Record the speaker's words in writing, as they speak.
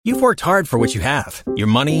You've worked hard for what you have. Your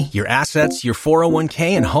money, your assets, your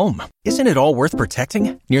 401k, and home. Isn't it all worth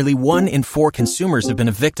protecting? Nearly 1 in 4 consumers have been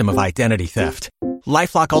a victim of identity theft.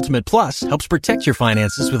 LifeLock Ultimate Plus helps protect your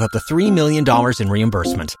finances with up to $3 million in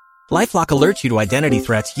reimbursement. LifeLock alerts you to identity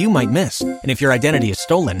threats you might miss. And if your identity is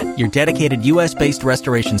stolen, your dedicated U.S.-based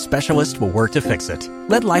restoration specialist will work to fix it.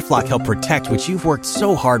 Let LifeLock help protect what you've worked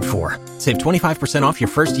so hard for. Save 25% off your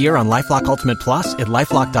first year on LifeLock Ultimate Plus at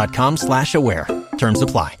LifeLock.com/aware. Terms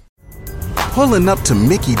apply. Pulling up to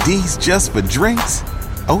Mickey D's just for drinks?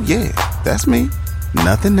 Oh yeah, that's me.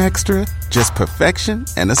 Nothing extra, just perfection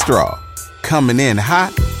and a straw. Coming in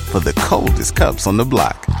hot for the coldest cups on the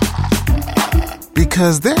block.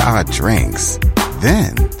 Because there are drinks.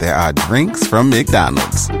 Then there are drinks from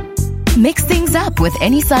McDonald's. Mix things up with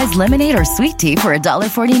any size lemonade or sweet tea for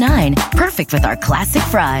 $1.49. Perfect with our classic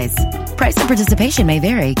fries. Price and participation may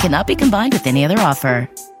vary. Cannot be combined with any other offer.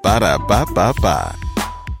 Ba-da-ba-ba-ba.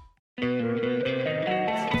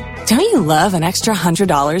 Don't you love an extra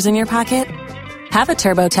 $100 in your pocket? Have a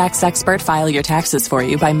TurboTax expert file your taxes for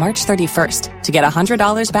you by March 31st to get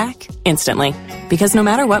 $100 back instantly. Because no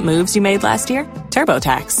matter what moves you made last year,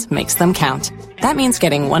 TurboTax makes them count. That means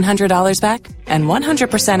getting $100 back and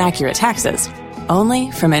 100% accurate taxes,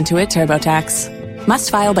 only from Intuit TurboTax. Must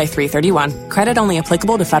file by 3/31. Credit only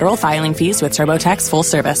applicable to federal filing fees with TurboTax full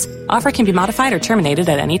service. Offer can be modified or terminated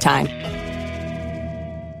at any time.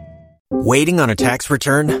 Waiting on a tax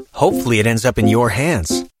return? Hopefully it ends up in your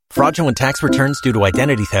hands. Fraudulent tax returns due to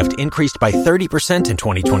identity theft increased by 30% in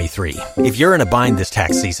 2023. If you're in a bind this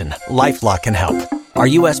tax season, LifeLock can help. Our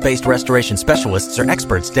U.S.-based restoration specialists are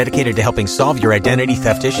experts dedicated to helping solve your identity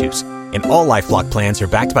theft issues. And all LifeLock plans are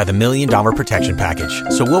backed by the $1 Million Protection Package.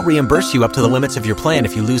 So we'll reimburse you up to the limits of your plan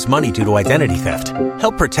if you lose money due to identity theft.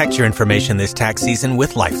 Help protect your information this tax season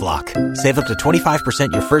with LifeLock. Save up to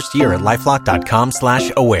 25% your first year at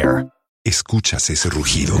LifeLock.com/aware. Escuchas ese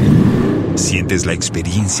rugido. Sientes la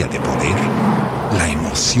experiencia de poder, la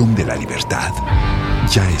emoción de la libertad.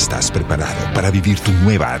 Ya estás preparado para vivir tu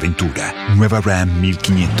nueva aventura. Nueva Ram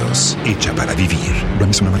 1500, hecha para vivir.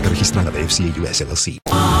 Ram es una marca registrada de FCA US LLC.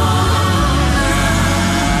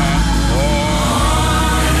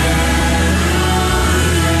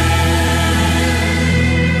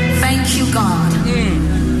 Thank you, God,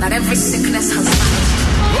 that every sickness has vanished.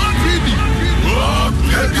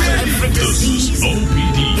 Every disease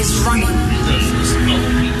is running.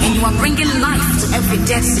 And you are bringing life to every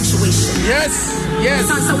dead situation. Yes.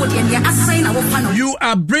 You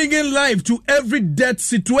are bringing life to every dead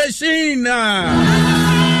situation.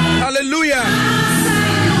 Hallelujah.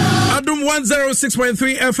 Adum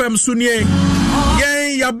 106.3 FM Sunye.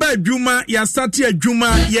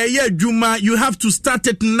 You have to start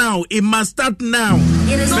it now. It must start now.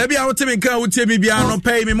 Maybe I will tell me no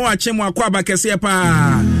pay me more chemo kwaba kese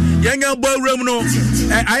pa. Yenga boy room no.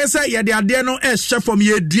 I say ya de ade no e chef from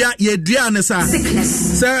ye dua ne sa.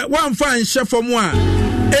 Say one fan chef from one.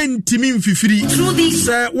 Entimi mfifiri.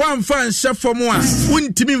 Say one fan chef from one.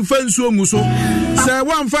 Untimi mfansu ngu so. Say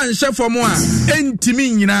one fan chef from one.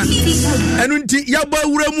 Entimi nyina. Enu nti ya boy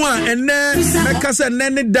room a ene meka se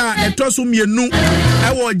nene da etoso mienu.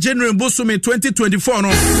 Ewo January bosume 2024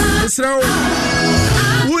 no. Israel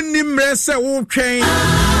unimre se wo twen.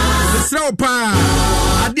 Israel pa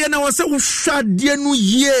ade na wo se wo hwade no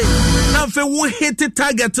ye na fe wo hit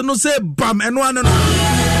target no se bam eno ano no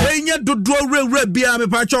enya dodo rewre bia me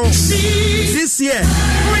pa cho this year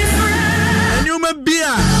nyoma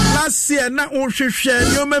bia last year na wo hwehwe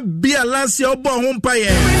nyoma bia last year obo ho mpa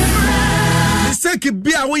ye mistake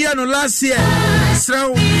bia wo ye no last year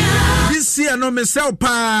Israel this year no me se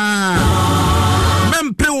pa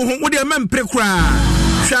mempre wo ho wo de mempre kra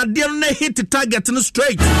Shadiel ne hit target no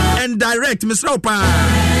straight and direct Mr. Opa.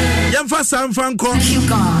 Yamfa samfanko.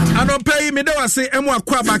 I don't pay me do I say emu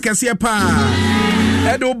akwa ba kese pa.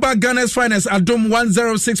 Edo ba Ghana's finest Adom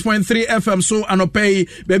 106.3 FM so I don't pay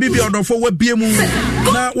baby be odofo we bie mu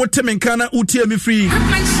na wotemen kana utie me free.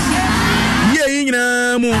 Ye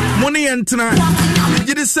nyina mu money entna.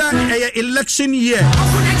 Jidisa election year.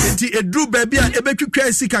 Nti edru baby a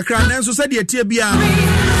ebetwitwa si kakra na enso se de etie bia.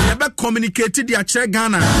 Ebe communicated dia chere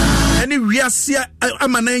Ghana any wiase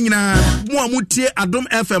amana nyina mu amutie Adom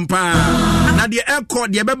FM pa na de echo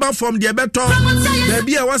de beba from de beto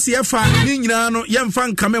baby a wase efa ni nyina no yemfa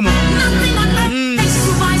nkame mo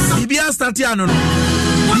bibia start ano no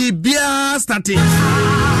bibia start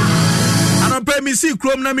anope mi si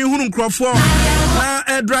krom na mi hunu nkrofo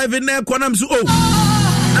na driving na ekọ na mso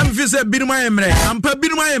am fi se binuma emre ampa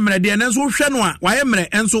binuma emre de na nso hwe no a wa emre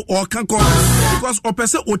enso o kanko because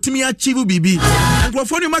opese otimi achieve bibi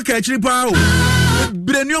nkrofo ni maka achiri pa o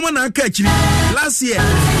Brenioma na aka akiri. Last year,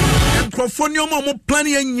 Crofonioma mo plan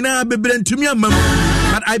ye nyina bebre ntumi amam.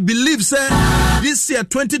 But I believe say this year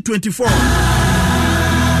 2024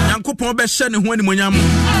 Yankopon be hye ne ho animonyam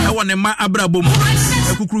e wo ne ma abrabom.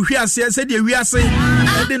 Ekukuru hwiase se de wiase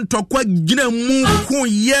e de ntokwa gina mu ko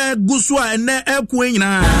ye guso a ene eko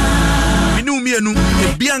nyina. Mienu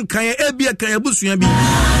ebiankan ebiakan abusua bi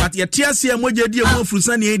but yetiase amoje die mu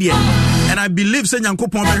afurusa ne edie and I believe say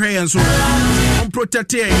Yankopon be hwe yen so on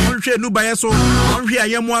protect ye on hwe nu baye so on hwe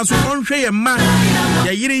ayemo aso on hwe ye ma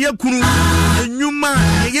ye yire ye kunu enyuma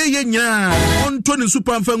ye nyina on to ne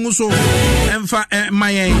super mfa nguso emfa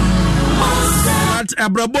mayen but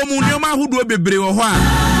abrabomu nyoma ahodo bebre wo ho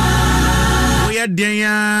a wo ye den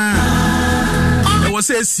ya e wo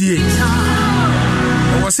se esie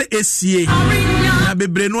se esie na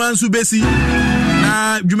bebre no ansu besi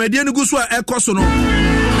na dwumadie no guso a ekoso no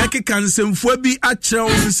ekeka nsemfo bi a kyerɛw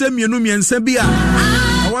nsemienu miensa bi a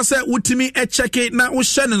awose wutimi echeke na wo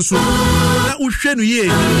hye ne nso na wo hwe no ye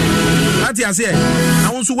ati ase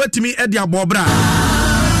na wo nso watimi ede abobra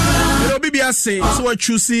obi ase so wa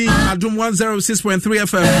choose Adom 106.3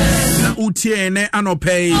 FM na utie ne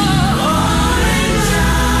anopay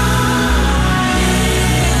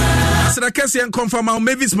Kesi and confirm our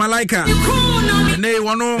Mavis Malaika. Nay,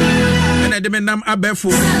 one and a demenam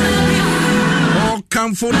abefo. Or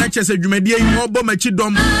come for natures a jumedia or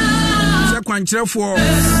bomachidom. Sequantra for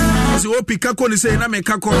as you Picaco is saying, I'm a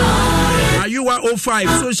caco. Are you 05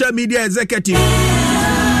 social media executive?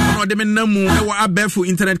 Or demenamu or abefo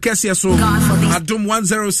internet Kessia so Adom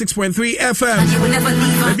 106.3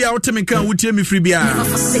 FM. Maybe I'll tell me can with me free beer.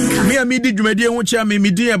 Me a midi jumedia which I may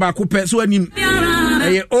media back up so any.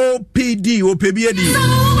 OPD OPBD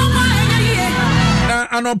na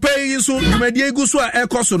anopay so dwumadie gu so a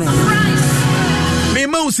ekoso no me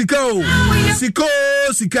ma usika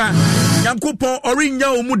Yankopon orinya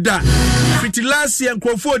omuda fitilas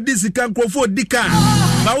yankrofo disika nkrofo dika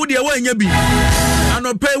ba wo de wanya bi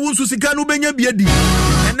anopay wo so sika no benya bi adi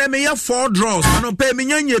ene me ya 4 draws anopay me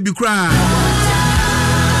nyanya bi kra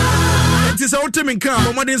it is ultimate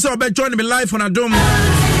come modern so be join me live on Adom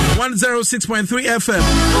 106.3 FM.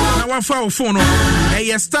 Now what for phone?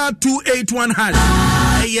 A star 281 hash.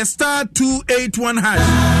 A star 281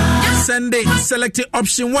 hash. Sunday selected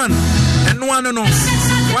option 1 and no.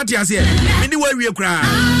 What you say? Anyway we cry.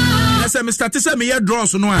 Let's say me start to say me draw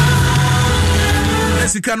so no.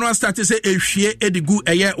 Let's see can start to say e hwie edigu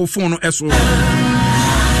eye o phone eso.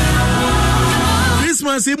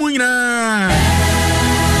 Christmas imu nyina.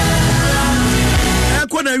 E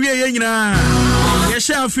ko na wie nyina.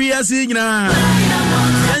 Yesha afiasi nyina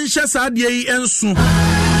ensha sadie enso.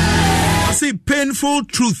 I see painful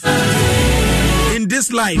truth in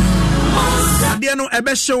this life. Ade no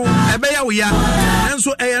ebe show ebe ya wo ya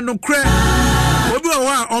enso eye no kre obi o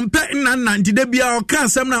wa ompe nna ntide bia o kan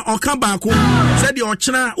asem na o kan baako se de o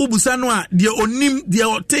kyena ubusa no a de onim de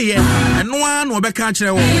o teye eno a na obeka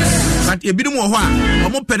kire wo but ebidum wo ho a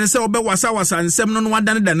omo pene se obe wasa nsem no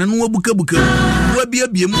wadane dane no wabuka wo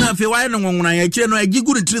bia mu afi wa ne nwonwona ya kire no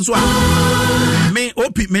agiguru tiri so a me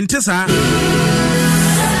opi mentesa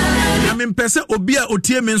na me mpese obi a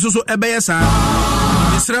otie me nso so ebe yesa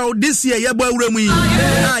Israel this year yebo awura mu yi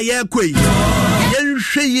na ye koi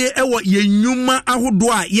yenhweye ewo yenyuma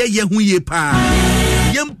ahodo a ye hu ye pa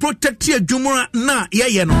yem protect adwuma na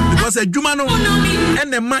ye no because adwuma no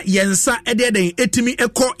enema yensa ede den etimi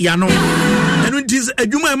ekọ ya no enu ntis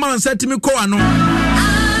adwuma e ma nsa etimi kọ ano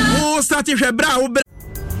o start hwebra wo.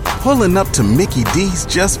 Pulling up to Mickey D's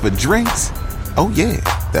just for drinks? Oh yeah,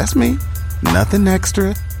 that's me. Nothing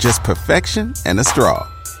extra, just perfection and a straw.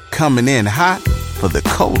 Coming in hot for the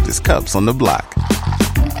coldest cups on the block.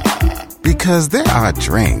 Because there are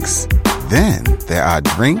drinks. Then there are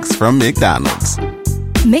drinks from McDonald's.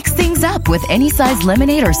 Mix things up with any size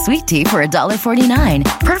lemonade or sweet tea for $1.49.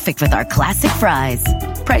 Perfect with our classic fries.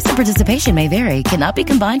 Price and participation may vary. Cannot be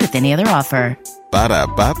combined with any other offer.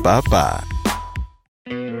 Ba-da-ba-ba-ba.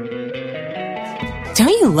 Don't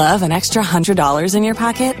you love an extra $100 in your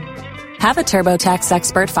pocket? Have a TurboTax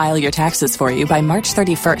expert file your taxes for you by March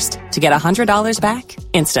 31st to get $100 back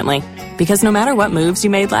instantly. Because no matter what moves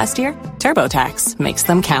you made last year, TurboTax makes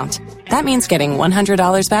them count. That means getting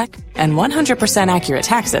 $100 back and 100% accurate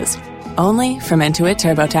taxes, only from Intuit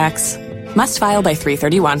TurboTax. Must file by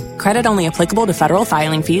 3/31. Credit only applicable to federal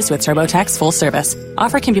filing fees with TurboTax full service.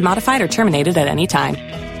 Offer can be modified or terminated at any time.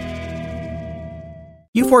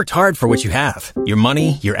 You've worked hard for what you have. Your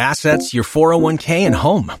money, your assets, your 401k, and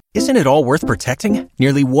home. Isn't it all worth protecting?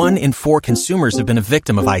 Nearly 1 in 4 consumers have been a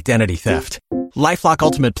victim of identity theft. LifeLock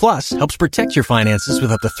Ultimate Plus helps protect your finances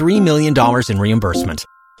with up to $3 million in reimbursement.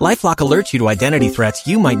 LifeLock alerts you to identity threats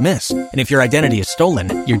you might miss. And if your identity is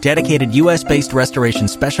stolen, your dedicated U.S.-based restoration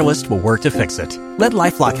specialist will work to fix it. Let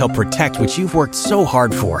LifeLock help protect what you've worked so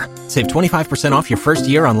hard for. Save 25% off your first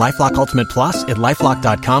year on LifeLock Ultimate Plus at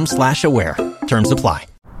LifeLock.com/aware. Terms apply.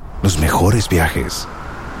 Los mejores viajes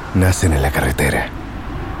nacen en la carretera.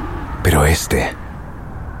 Pero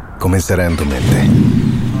comenzará en tu mente.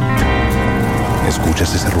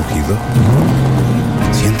 ¿Escuchas ese rugido?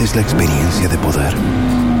 ¿Sientes la experiencia de poder?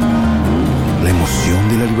 ¿La emoción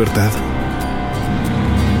de la libertad?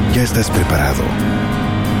 Ya estás preparado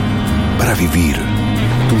para vivir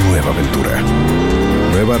tu nueva aventura.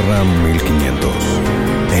 Nueva RAM 1500.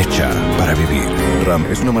 Hecha para vivir. RAM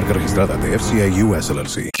es una marca registrada de FCI US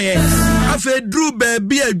LLC. Afe Drew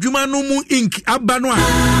Baby Jumanumu Inc. Abanwa.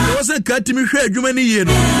 There was a cut to me share Jumani Yen.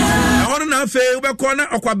 I want to fe ubekona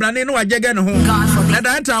okwabrane no wajege ne ho. Na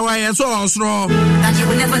that away so osro. That you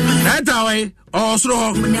will never leave. That away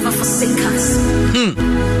osro. You will never forsake us.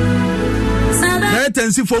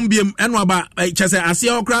 Tensi from biem enwaba chese ase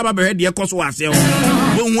okra ba be de ekoso ase ho.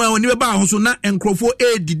 Wo hu oni be ba ho so na enkrofo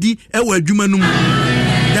edidi e wa adwuma num.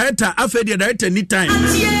 Director afa de director anytime.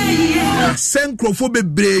 Senkrofo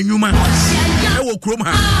bebre nwuma e wo krom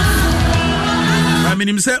ha.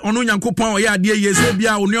 Minim say onu Nyankopon oya ade yese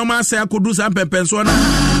bia onioma asa akodu sa pempenso na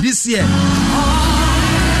this year.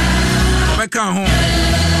 Beka ho.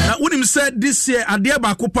 Na unim say this year ade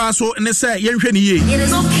ba kopa so ne say yenhwe ne ye. It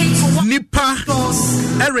is okay to walk. Nipa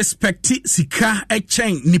respect sika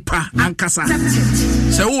echen nipa ankasa.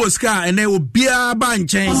 Se wo sika ene obia ba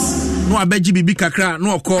nchen no abeji bibi kakra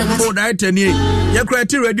no okọ o director ni ye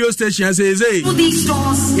create radio station say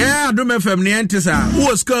yeah Adom FM ni entesa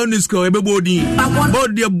wo sika ni sika ebebo din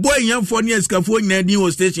but the boy yan for ni skafo nyina din wo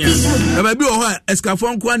station e ba bi o ho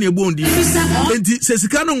skafo nko na ebo din enti se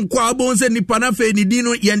sika no nko abo se nipa na fe ni din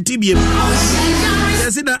no ye ntibie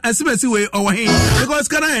Sida asimesi we over here because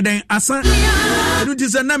kana eden asa edu ti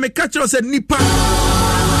say na me catch us nipa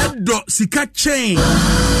edo sika chain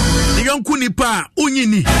the yonku nipa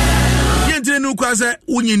unyini yentire nu kwa say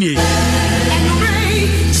unyini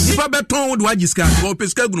nipa beton do agiska o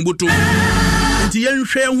pesika gunuboto enti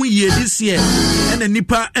yenhwe hu ye this year ena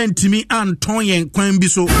nipa antimi anton yen kwan bi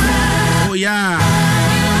so oh yeah.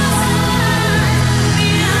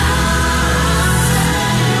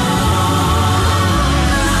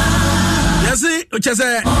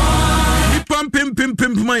 Ochese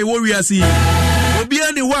pim my warrior see obi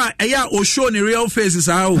ani wa eya o show ni real faces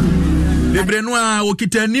how bebre no a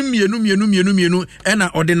okita nim mienu ena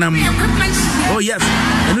odinam oh yes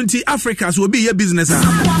enunti Africa so obi ye business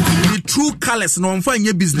the true colors no mfa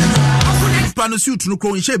nye business pano suit no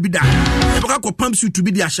ko nche bi da e baka ko pump suit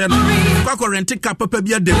bi di ahye no kwa ko rent car papa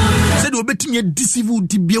bi adem se de obetinye deceive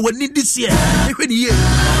di bia wani this year e hwedi ye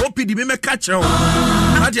opidi me catch o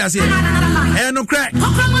what you say no crack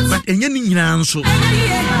but enye ni nyina nso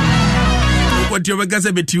what you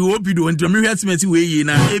gasa beti opidi won to me hwatmeti we yi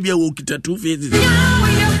na e bia wo kita two faces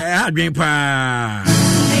adwen pa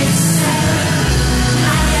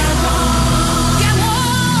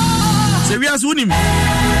se wi aso nim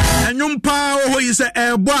enwum pa ho yi se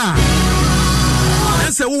ebo a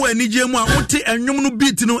ese wo anije mu a wote enwum no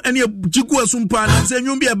beat no ene jigu asumpa na se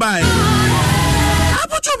enwum bi e bai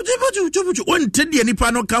apochu on tedi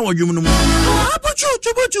nipa no ka wodwum no mu apochu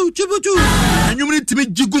enwum ni timi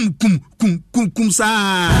jigum kum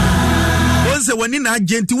sa onse wani na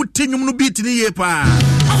agenti wote enwum no beat ni ye pa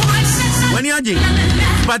wani age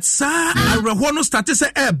but sa areho no start se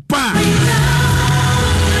e ba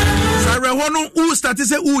areho no u start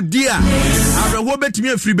say u dia areho betimi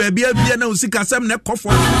afiri bia na usika sam na kofo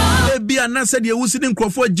bia na se de wusi ni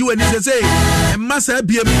nkrofo agiwani say emasa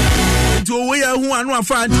bia nti owe ya hu anu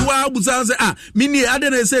afa nti wa abuza say mini ade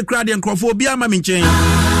na say crowd nkrofo bia ma menchen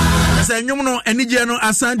say nwom no enije no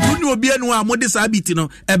asanti ni obi anu a mode sa biti no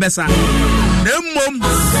ebesa na mmom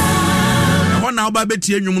ho na oba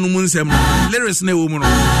betie nwom no mu nsem lyrics na wo mu no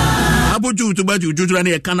aboju to baju juju na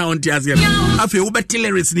e kana on tiase afi wo beti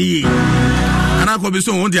lyrics ni yi ana ko bi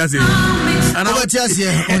so on tiase ana wo tiase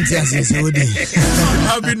on tiase so di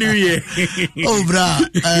happy new year oh bra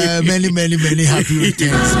many happy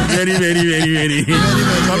returns very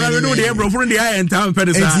baba we no dey bro from the eye and town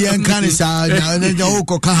pedesa enti kan sa na o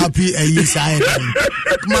ko ka happy ayi sa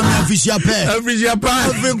mama official pair every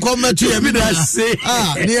comment to me that say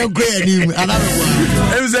ni enko ani ana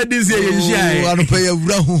wa em say this year ye share anu pay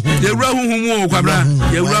ewura huhu kwabra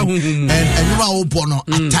ewura huhu enu ma wo bo no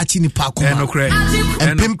attach ni pa ko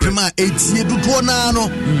and pimpima etie duto na no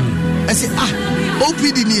I say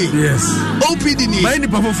OPD ni yes OPD ni my ni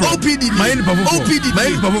papa from OPD my ni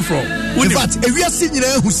papa from in fact if you see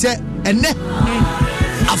nyina hu se ene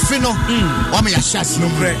afino wa me ya shasi no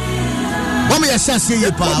kre wa me ya shasi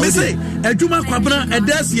ye pa me say adwuma kwabra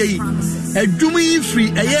edas ye adwuma yi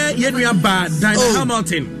free eye yenua ba Dan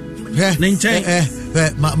Hamilton nenche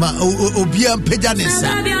ma obia mpega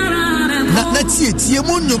nesa na tie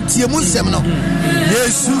mu nyom tie mu nsem no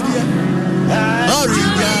Yesu dia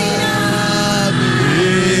origa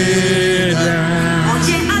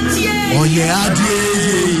oye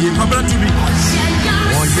adie kwabra tv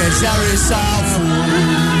oye share safu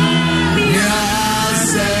ya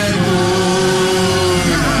sego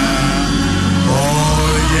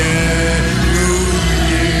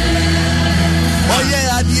oye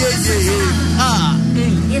adie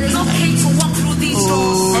it is okay to walk through these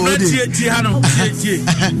doors. I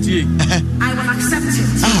will accept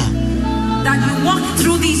it. That you walk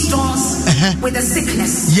through these doors with a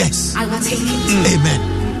sickness. Yes. I will take it. Amen.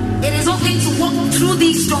 It is okay to walk through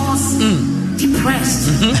these doors depressed.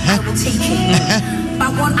 I will take it.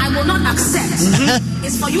 But what I will not accept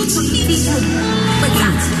is for you to leave this room with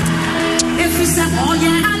that. If you say, oh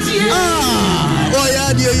yeah,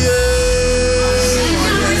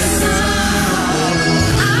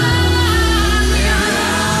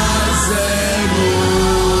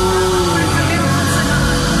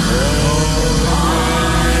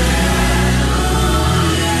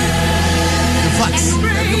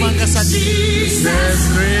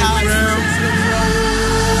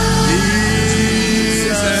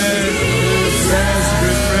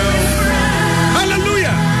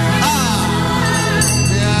 Hallelujah.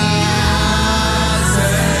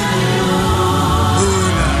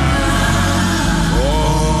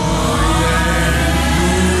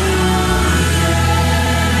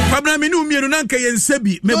 Pabna minu mienu nanka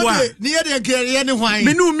yensebi meboa. Ni ye de ye ne hwan.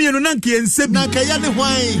 Minu mienu nanka yensebi. Nanka ye ne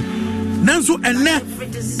hwan. Nanso ene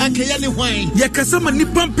akaya ne hwan ye kasama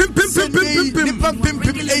nipa pim nipa pim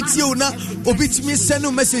etio na obitimi send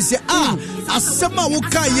no message asema wo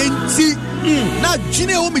ka ye nti na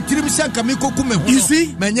dwene wo mitirim shanka me kokume ho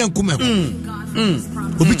manya nkume ho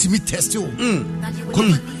obitimi test wo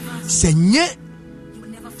komi senye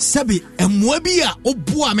sabi emwa bi a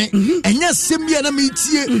oboa me enya sembia na me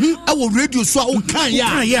tie e wo radio so a wo kan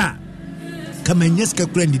ya kamanya ska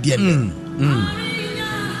kura ndi dia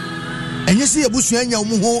enye se yabusua nya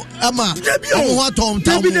wo ho ama wo ho atom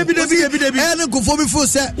tam debi ene kofo bi fo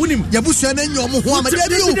se yabusua na nya wo ho ama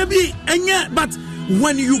debi enye but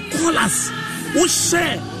when you call us we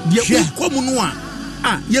share the come no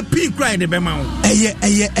ye pin cry de be ma wo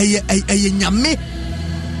eye nyame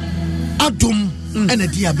adom ene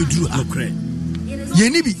dia beduru ha ye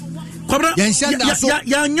ni bi kwabra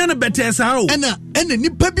ya nya na better sa o ene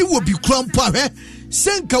nipa bi wo bi krampo ahwe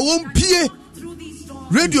senka won pie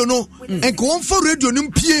radio no enko won for radio no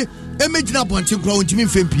mpie emegina bonche kra wontimi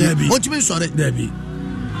mfempie wontimi nsore dabi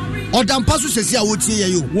odampa so sesi a wotie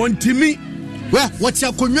ye yo wontimi we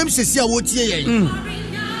wotia konwam sesi a wotie ye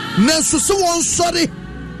na so so won sore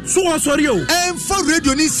o for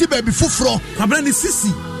radio ni si ba bi foforo kwabra ni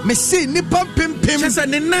sisi me say nipa pempem chese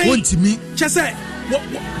ne nine wontimi chese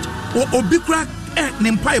obi kra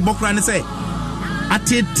ne mpa ibokra ne say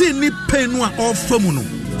atete ni penu a ofamu no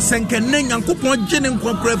senke nyankopon gene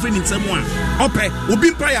nkokra fri ni nsemu a ope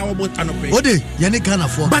obi mpa ya obota no pe ode ye ne Ghana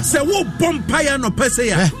for but say wo bompa ya no pe say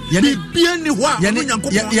ya bibia ni ho a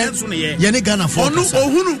nyankopon enso ne ye ne Ghana for onu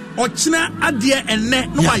ohunu ochina ade enne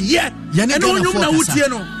no wa ye ene onyum na wutie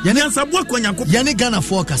no nyansabo akwa nyankopon ye ne Ghana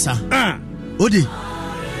for kasa ode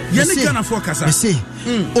ye ne Ghana for kasa me say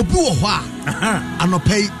obi wo ho a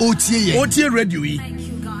anopai otie radio yi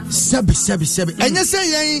Sebi enye se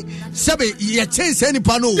yen sebi ye chense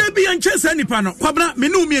nipa no debi ye chense nipa no kwabna me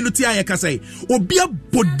no mienu ti aye kasa obi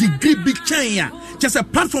abo degree big chain ya chese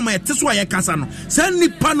platform ya teso aye kasa no se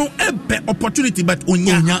nipa no ebe opportunity but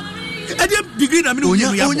onya ede degree na me no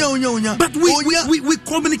mienu ya onya but we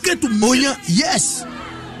communicate to me onya yes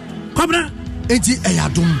kwabna enti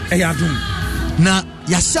eyadum na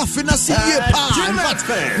ya shafe na se ye pa in fact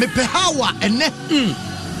me pe hawa ene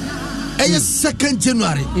eye 2nd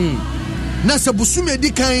January na se busume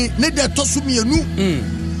di kan ne de tosumienu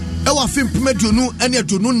e wa fempemedonu ene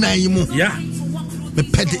adonu nan yi mu me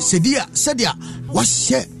pede sedia wa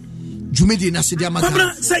hye jumedi na sedia maka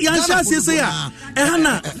babra se yan sha se ya e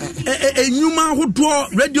hana enyuma hodo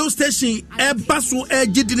radio station e baso e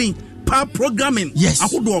gidini pa programming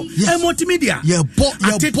ahodo e multimedia ye bo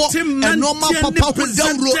normal papa ho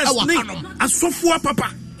dawro e wa hanom asofo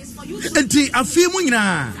papa enti afie mu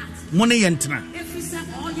nyina mone yentena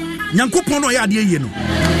nyankopon no ya ade ye no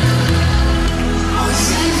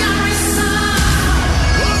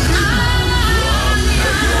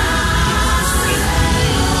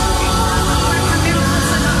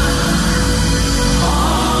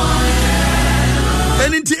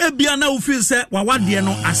ebia na wo feel say wawade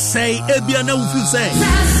no asɛe ebia na wo feel say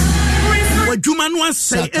wadwuma no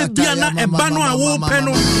asɛe ebia na eba no a wo pɛ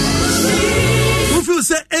no wo feel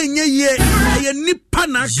say enye ye eye nipa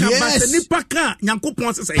na ka ba se nipa ka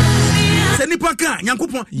Nyankopɔn sesɛ se nipa ka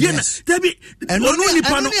Nyankopɔn ye na tabi ono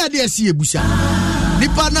nipa no ne ade asi ebusa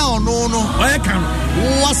nipa na ono no oye ka no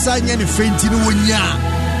wasa nya ne fenti no wonya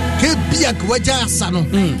ke bia ka waja asa no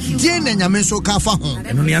die na nyame so ka fa ho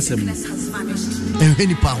eno ne asɛm enhwe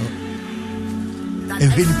nipa ho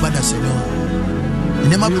enhwe nipa da se no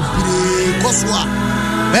nema bibire koswa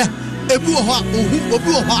ebu ho a ohu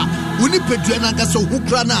obi ho a oni pedua na nka so ohu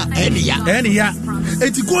kra na ene ya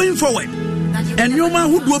eti going forward enyoma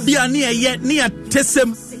hudo bia ne eye ne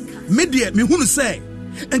atesem media me hunu sɛ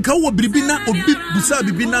enka wo biribi na obi busa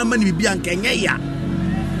bibi na ma ne bibia nka enye ya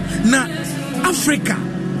na Africa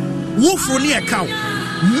wo fo ne eka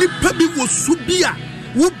nipa bi wo su bia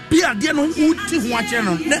wo bia de no uti ho ache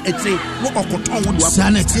no na ete wo okoton wo do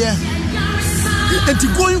sanete enti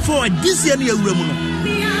going forward this year ne awura mu no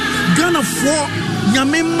Ghana for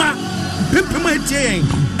nyamema pempema etie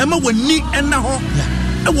ema wani ena ho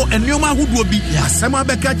ewo enioma ahodo bi asem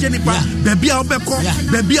abeka che nipa bebia obekọ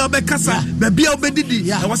bebia obekasa bebia obedidi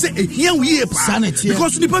e wo se ehia wiye pa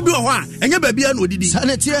because nipa bi wo ho a enye bebia na odidi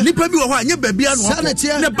nipa bi wo ho a enye bebia na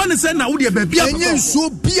ne ba ne se na wo de bebia enye nso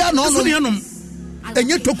bia na ono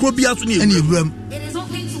enye tokro bia so ne ewuram It is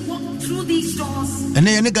okay to walk through these doors. ene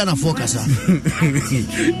ye ne Ghana for kasa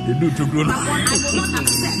do tokro no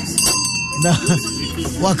na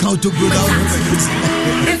waka to grow down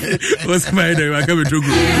what's my name waka me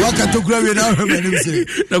tokro waka to grow we now me say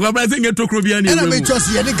na kwa bra say tokro bia na ene me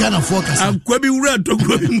chose ye ne Ghana for kasa akwa bi wura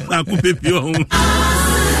tokro bi akopepio ho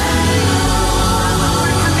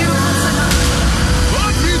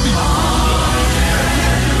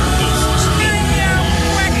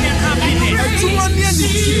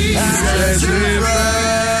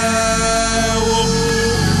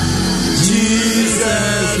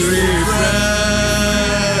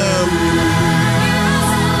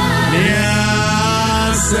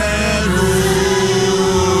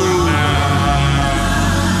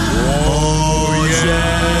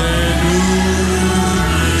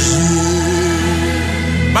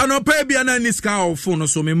no pay be na ni ska phone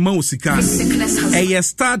so me ma usika e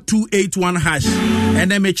star 281 hash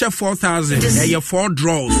and then me check 4000 e 4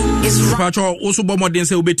 draws pacho also bo modern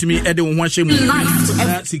say obetimi e de wo ho ahye mu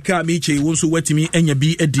sika me che wo so watimi anya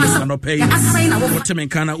bi edi no pay what me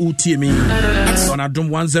kana utie me on Adom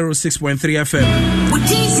 106.3 FM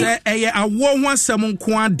say e awo ho asem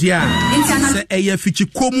nko ade a say e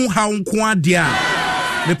fichikomu ha nko ade a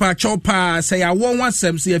me pa chopa say ya won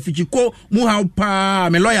wasem say afichiko mu ha pa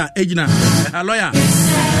me lawyer ejina a lawyer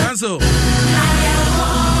cancel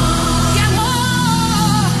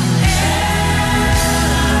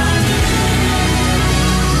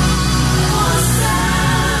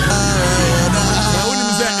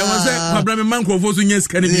Abraham Manko so yes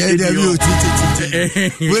can be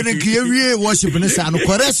when we worship in sa no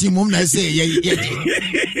correct mum na say ye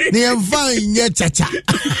ne envan ye chacha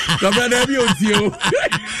Abraham bi otio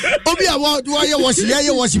obi a wo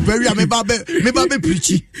worship every me ba be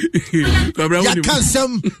preach Abraham ya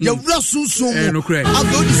kansam ya wura sunsun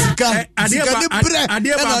agodi sika ne bre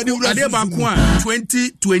ade ba ko a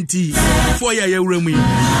 2024 ya wura mu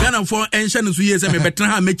Ghana for enhye so yes me betra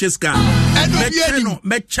ha mecheska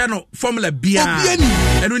me channel formula bia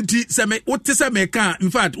eno nti se me wote se me ka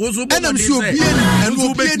in fact woso bo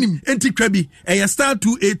obiani enti kwabi e star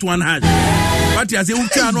 281 hash what you say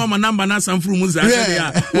utwa no ma number na samfuru mu za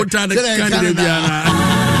ya wota na candidate bia na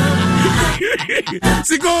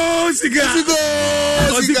Sika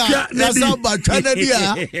na samba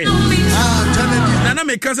Canada na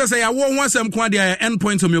me kasa say ya wo ho asem kwa dia end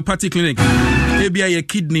point homeopathic clinic ebia your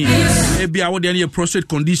kidney ebia wo dia your prostate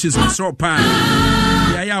conditions so pa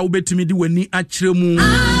ya ubetimi di wani akyere mu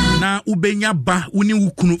na ubenya ba woni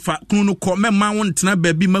wukunu fa kunu no ko mema won tena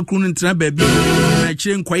baabi makunu ntena baabi na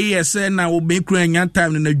kyere nkwaye yese na obekuru anya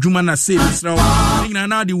time na adwuma na save sra wo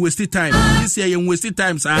na di waste time this year you waste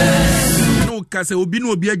time sa no kase obi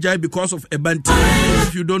no obi agya because of ebanti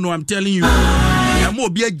if you don't know I'm telling you am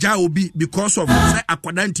obi agya obi because of say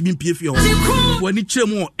akwada ntimi mpie fie ho wani kyere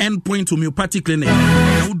mu end point homeopathic clinic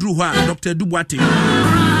na udru ho a Dr. Dubuate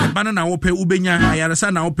bana na wope ubenya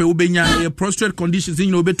ayarasa na wope ubenya prostate conditions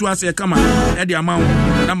in obetu ase kama e de amount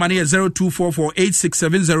number na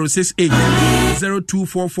 0244867068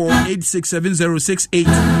 0244867068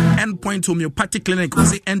 end point homeopathic clinic will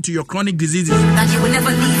say end to your chronic diseases that you will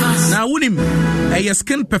never leave us. now unim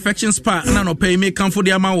skin perfection spa na no pay me come for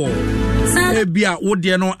the amount e bia wo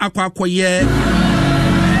de no akwa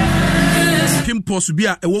pimples bi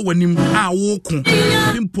a ewo wanim a wo ko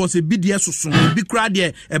pimples bi de soso bi kra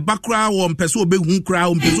de e bakra wo mpese obehu kra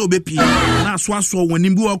wo mpese obepi na so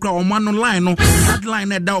wanim bi wo kra o man no line no that line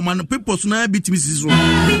na da o man pimples na bitimi siso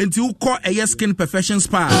enti wo call a skin perfection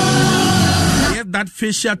spa that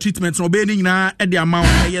facial treatment no be ni na e the amount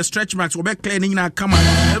e stretch marks we be cleaning na kama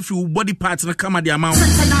every body part na kama the amount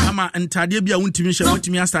kama entade bia wontimi hye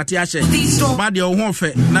wontimi start ya hye ba de ho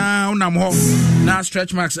fe na unam ho na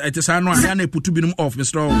stretch marks it is anu ya na putu binum off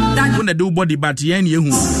Mr. When the do body but yen ye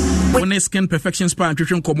hu when skin perfection spa and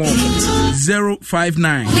nutrition come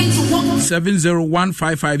 059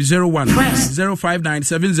 7015501 059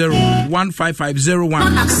 7015501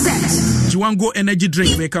 Jiwango energy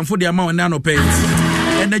drink me can for the amount na no pay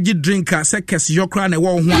energy drinker se kese yokra na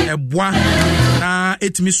wo ho eboa na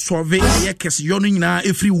etimi solve ye kese yo no nyina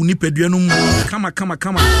efri wuni peduanum kama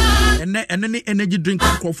ene energy drink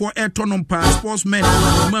for etonom pa sportsmen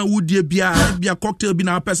ma wudie bia cocktail bi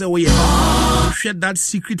na pese wo ye share that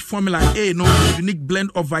secret formula no unique blend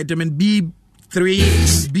of vitamin B3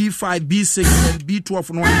 B5 B6 and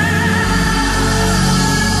B12 no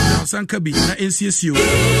Sankabi na NCSU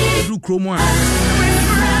through Chroma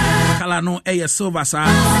color no a silver sa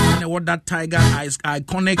and what that tiger eyes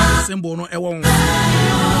iconic symbol no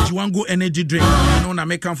Jiwango energy drink no na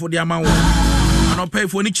make am for the amount no pay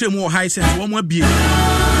for ni chemu high sense one more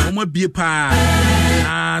bie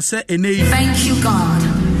pa say ene thank you God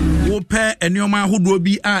wo pe enioma hodo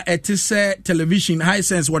bi a etise television high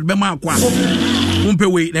sense what be ma akwa umpe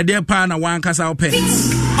we na dey pa na wan kasa wo pe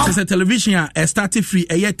it's a television a started free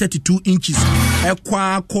a year 32 inches a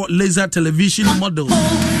quad laser television model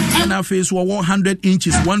and our face were 100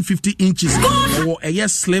 inches 150 inches or a year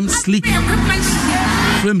slim sleek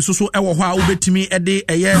frame so ewo ho a ubetimi e de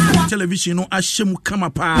a year television no ahyem kama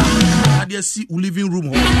pa na dey see living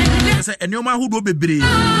room ho say enioma hodo bebre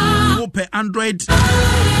wo pe Android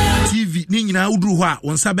TV ni nyina udru ho a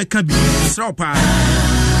wonsa beka bi sra pa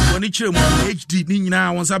woni chirem HD ni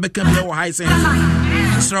nyina wonsa beka bi wo high sense.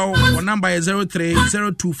 So, our number is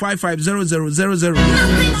 0302550000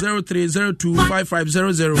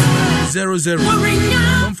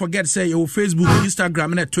 0302550000. Don't forget, say your Facebook,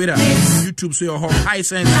 Instagram, and Twitter, YouTube. So your high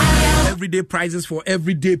sense, everyday prizes for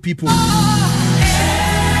everyday people.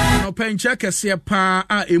 No pen check a see pa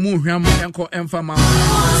a emu hwam enko emfama.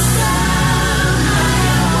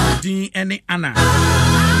 Din any Anna,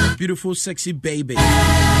 beautiful, sexy baby.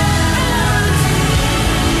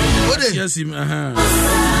 Yes,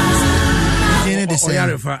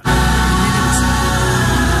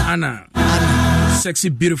 Anna, sexy,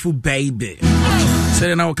 beautiful baby.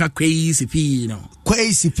 Say now, crazy P, no,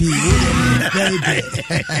 crazy P, baby.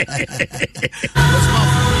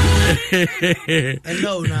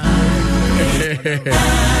 Hello, now.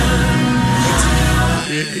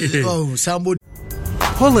 Oh, somebody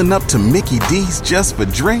pulling up to Mickey D's just for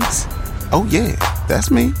drinks. Oh yeah, that's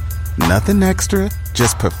me. Nothing extra,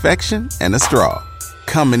 just perfection and a straw.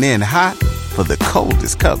 Coming in hot for the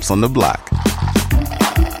coldest cups on the block.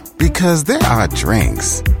 Because there are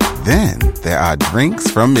drinks. Then there are drinks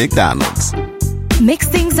from McDonald's. Mix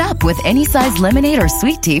things up with any size lemonade or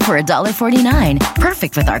sweet tea for $1.49.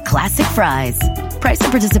 Perfect with our classic fries. Price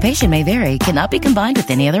and participation may vary. Cannot be combined with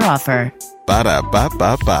any other offer.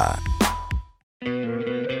 Ba-da-ba-ba-ba.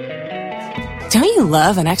 Don't you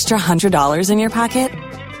love an extra $100 in your pocket?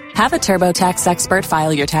 Have a TurboTax expert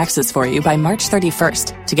file your taxes for you by March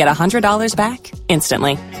 31st to get $100 back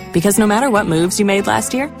instantly. Because no matter what moves you made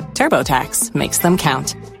last year, TurboTax makes them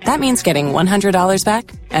count. That means getting $100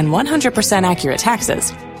 back and 100% accurate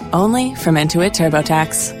taxes, only from Intuit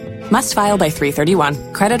TurboTax. Must file by 3/31.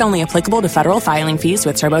 Credit only applicable to federal filing fees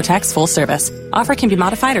with TurboTax full service. Offer can be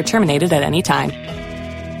modified or terminated at any time.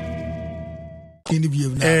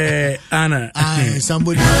 Anna.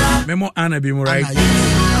 Somebody. Memo Anna be more right.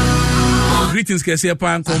 Greetings, Kessia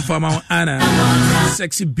Pan, confirm Anna.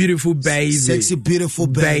 Sexy, beautiful baby. Sexy, beautiful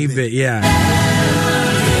baby. Yeah.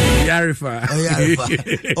 Yarifa.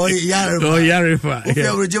 Oh, Yarifa. Oh, Yarifa. Okay,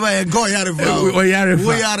 Yarifa. Go Yarifa. Oh, Yarifa.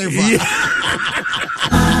 Oh, Yarifa.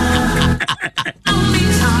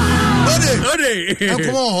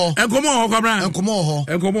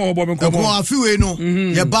 Enkomo afiwe no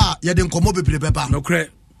ye ba ye de enkomo bebre beba no kre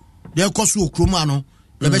ye koso okroma no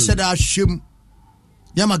ye be hye da hwem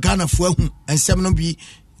ye magana fo ahu ensem no bi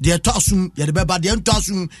de tosum ye de beba de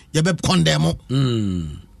tosum ye be condemn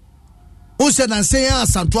o se na sen ya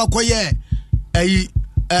asanto akoye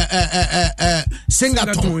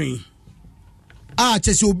Singaton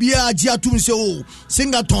chese obi agi atum se o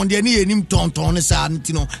Singaton de ne yenim tonton ne sa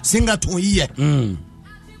ntino Singaton yiye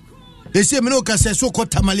ese me no ka se so ko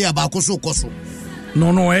tamale aba ko so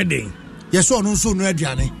no edin yeso no so no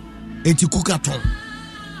aduane enti kukaton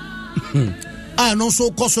no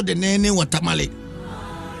so koso de nene watamale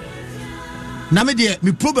na me de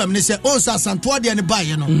me problem ne se o sa santo de ne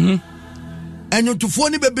baye no enwotufo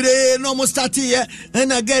ni bebre no mo start ye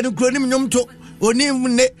na again kronim nyomto onim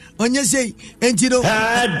ne onye sei enti no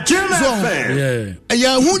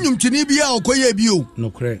ya hunyum tini bia okoye bi o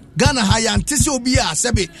Ghana ha ya ntese obi a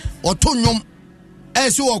sebe otonyom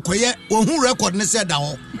ese okoye ohun record ne se da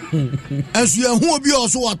ho enso ya hu obi o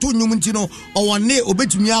so otonyom ntino o wonne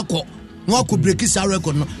obetumi akọ no akọ break sa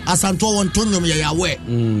record no asanto won tonyom ya yawe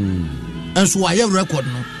enso wa ye record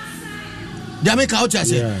no dia ka o tia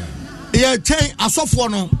se ya chen asofo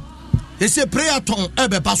no they say prayer ton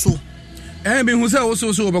ebe paso me hu say wo so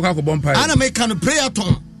obekwa ko bompa ana me kan prayer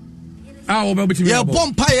ton wo be bitimi ya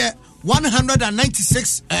bompa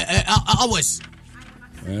 196 hours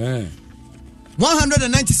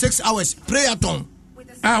 196 hours prayer ton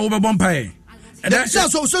wo be bompa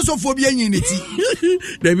so for bi anyi neti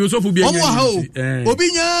da bi so for bi anyi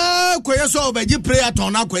obi nya koye so obeji prayer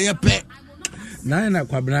ton na koye pe na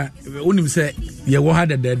kwabena onim se ye wo ha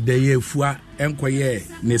de ye fua enkoye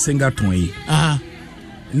ne singa ton yi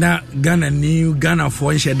na Ghana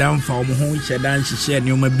for shedan fa mo ho shedan hihye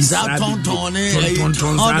ne o ma bisa ton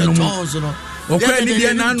okay ni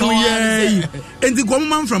dia na no ye enti ko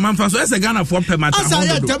man from man fa so ese Ghana for pe mata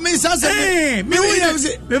ho do me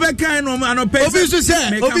be kind no man no pay obi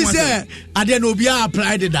say ade na obi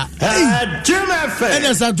apply da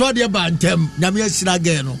and so to de ba ntem na me asira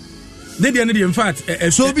again no in fact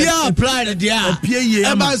so be apply there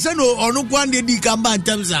e ba say no onu kwande di kan ba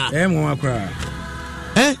ntem sa mo akra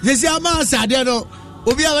Jesi ama sade no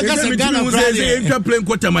obi a ka se Ghana Friday say you play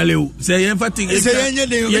Kotamale say you fating say yenye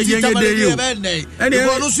de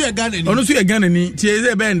ko no so e Ghana ni onu so e Ghana ni tie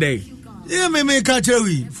ze be ndai me ka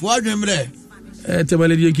chewi fo adwemre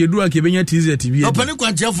Tamale de ke dua ke benya TZ TV opani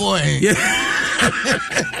kwanche fo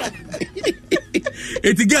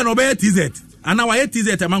eti Ghana obe TZ ana waye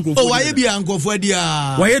TZ amanko fo waye bia ankofo dia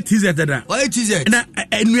waye TZ da waye TZ na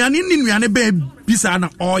nuane be bisa na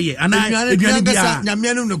oye ana eduane bia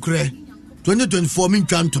nyame no kure 2024 min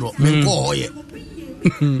twantro men ko oye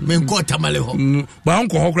men ko tamale ho ba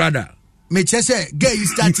onko ho krada me chese gay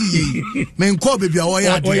start yi men ko be bia oye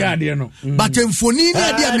ade no but emfoni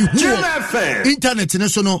na ade mi hu internet ne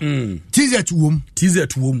so no TZ wom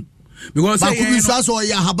because say so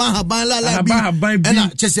ya haban la bi na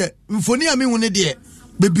chese mfoni a me hu ne de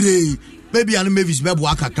bebre baby and mavis bebo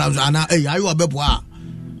aka crowds ana ayo bebo a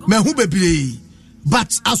me hu bebre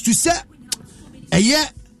but as to say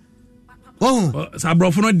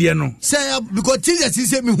sabrofo no de no say because TZ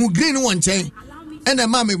say me hu green one chain and the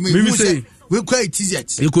mama me say we quite TZ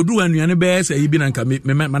e kodu anuane be say bi na nka me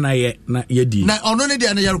na ye di na ono ne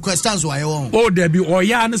de na your questions why won there be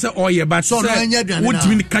oya ne say oye but so no anya duane what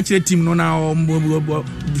mean catch the team no na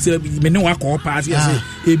say me ne wa ko pass say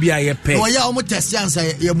e bi aye pe oya o mo test answer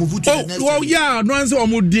ye move to the next oya no answer o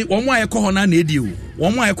mo di o mo aye ko ho na edi o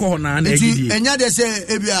o mo aye ko ho na edi enya de say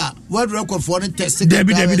e bi a world record for the test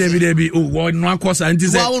debi o no akosa nti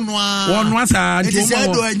say wo no asa nti say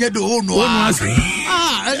do enya do o no asa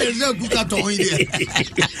ele ze kuka to ide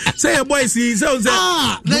say your boy see so say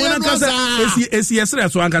no ankasa esi esre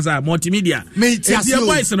so ankasa multimedia esi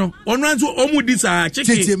boys no ono anso omudi sa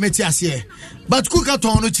chicken meti ase but kuka to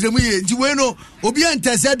no kiremu ye nti we no obi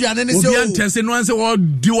antese aduane ne se obi antese no anse wo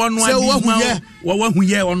di ono adi wo hu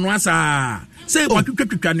ye ono asa say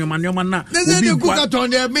watwatwatwa nyoma na obi kuka to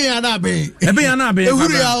ne me ya na be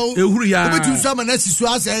ehuru ya obetu sama na sisu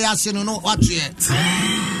ase ya ase no watwe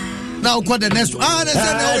now call the next one they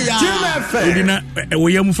say no ya odina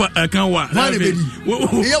we yam fa kan wa you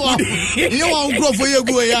want go for you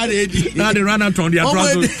go ya ready na the run out on their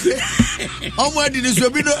trouble omo edi ni so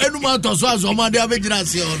bi no enuma to so aso omo de abegina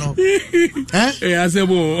se ono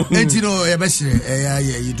asebo enti no e be sire ya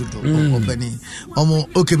yi dodo obani omo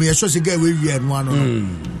okay me so se ga we wi enu ano no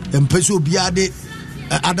empeso obi ade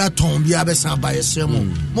ada ton bi abesa ba yesemo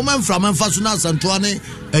mo man fra man fa so na santo ane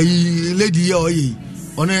lady ye oyi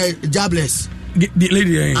on a jobless the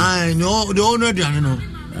lady I know the owner the no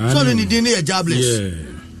so ni din e jobless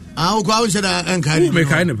ko I said an kind me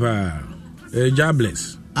kind pa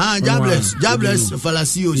jobless jobless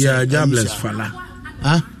fallacy jobless fala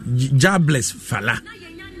jobless fala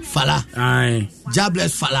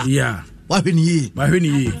jobless fala wa hwe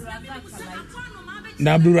ni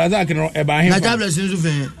na Abdul Razak no e ba he na jobless nso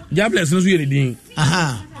fe jobless nso ye ni din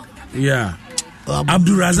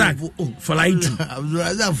Abdul Razak Falaitu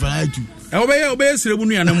obey seremu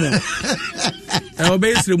nu yana mo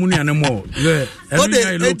obey seremu nu yana mo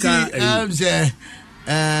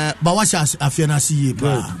ba wa sha afiana si ye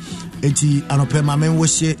pa enti anope ma men wo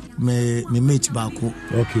hye me mate baako.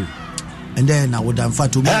 Okay. And then I would have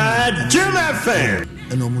fat to me. Jim FM.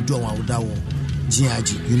 And Omudo would have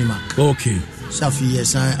GIG Unimac. Okay. Safi,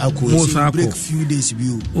 yes, I could break few days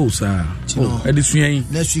view. Oh, sir. Oh, Edison.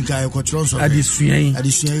 Next week I got Tronso. Addition.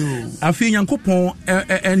 I think Yankopon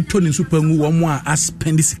and Tony Super Muamwa as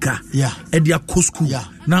Pendisica. Yeah. Edia Coscu. Yeah.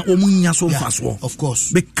 Now Omunya so fast. Of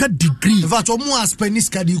course. Because degree. But Omu as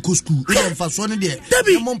Pendisica di Coscu. Fast one there.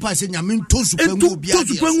 Debbie, Mompass and Yamin to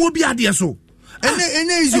Super Mobia so.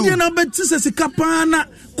 And na beti se kapana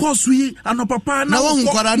kosui anopapa na won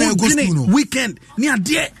kwara na go school weekend ni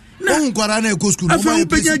ade na won kwara na go school no ma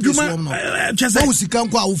penya djuma chese o sika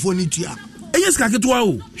nko awofo ni tua eye sika ketua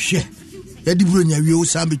o hwe ya di bro nya wie o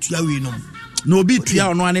san betua we no na obi tua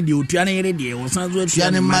ono ane de otua na yere de o san zo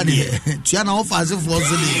tua ne ma de tua na ofa se fo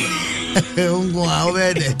so de ngo a o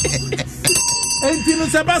be de enti no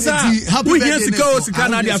sebasa we hear sika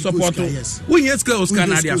na dia support we hear sika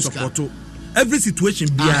na dia support every situation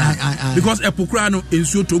be because epokra no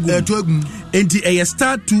ensuo togo enti a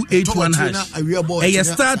star 281 hash a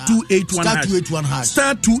star 281 hash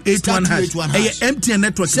star 281 hash a MTN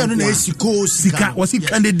network sika was it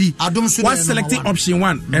candidate was selecting option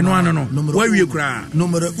 1 and no where you cry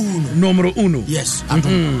numero uno yes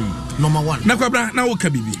number 1 na kwabra na wo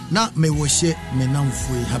kabibi na me wo hye me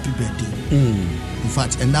namfo happy birthday in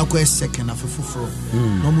fact and na kwa second afofoforo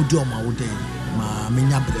no mu do ma wo dey ma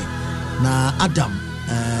menya bre na Adam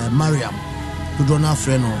Mariam Dodona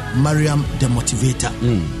friend Mariam the motivator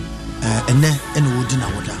ene wodi na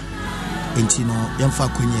woda enti no yemfa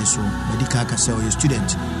kwenye so medical ka say o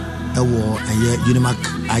student ewo Unimac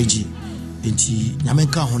IG enti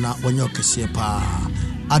nyamenka ho na wonye okese pa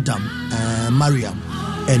Adam Mariam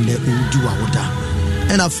ene wodi wa woda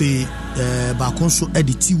ena fe ba konso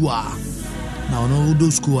editiwa na ono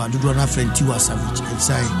do school Dodona friend Tiwa Savage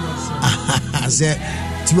exai aze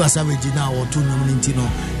Tiwa Savage now or 2 nominati no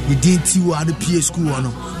the Tiwa the PA school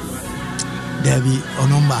no there be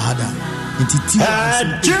onomba hada into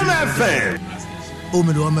Tiwa Jim FM oh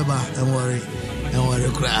me do remember and worry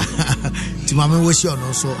cry Timame wish you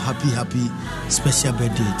also happy special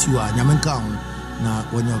birthday Tiwa nyamenka ho na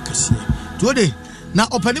wonye okese today na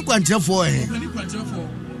opening kwantre for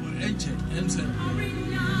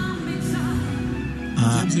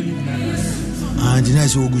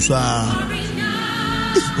Jinesi oguswa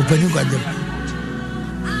opening kwade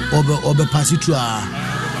obe pass it to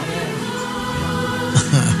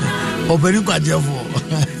opening kwade for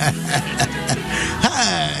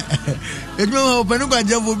ejuma opening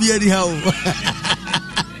kwade for bi eri ha o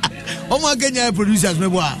omo Kenya producers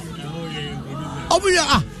meboa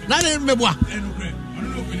obuya na ne meboa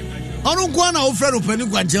onu kwa na ofre opening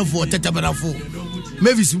kwade for tetebenafo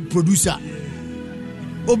Mavis producer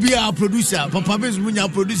Obia producer Papa Bez munya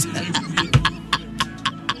producer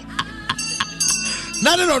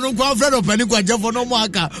na no no kwa friend of Penny kwa Jeff no mo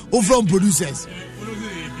aka o from producers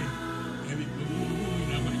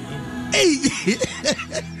hey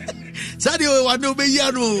sadi we wa no be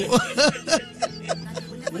ya no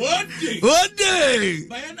what day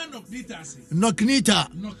bayana noknita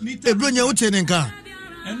ebronya utenenka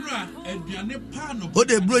enra eduane pa no o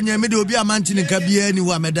de bronya me de obi amanti nka bia ni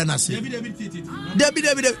wa meda na se Debi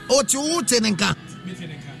o ti utenenka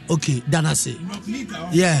okay danase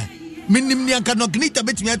yeah minim ni anka noknita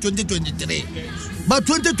betimi 2023 but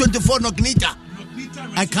 2024 noknita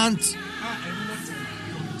I can't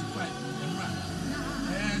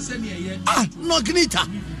noknita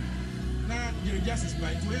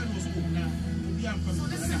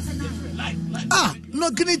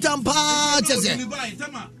noknita mpa chese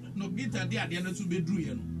noknita dia na so bedru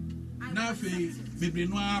ye no na fe bebre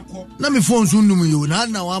no akọ na me phone so num yo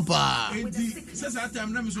na wampa enti sesa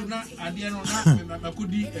time na me so na ade no na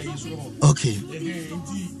makodi so okay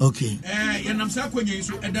okay ye nam sa kwanya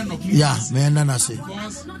so eda noknita yeah me na na say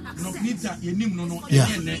because noknita ye nim no yeah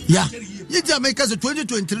ye ja make us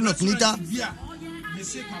 2023 noknita me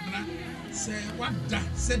say kwabna say wada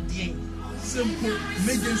say die simple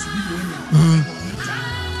emergency be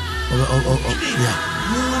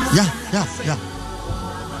yeah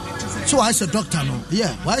so why is a doctor no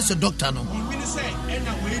yeah why is a doctor no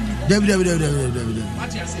David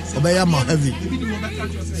obey ma heavy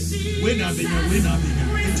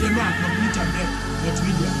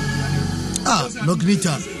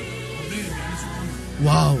noknita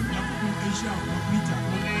wow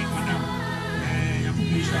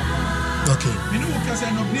okay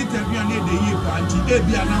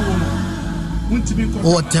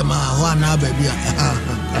what tema wana baby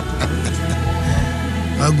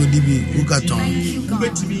agodibi ukaton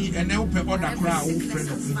betimi ene ope order kra o friend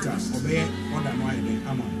of Peter obey order no ide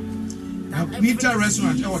ama Peter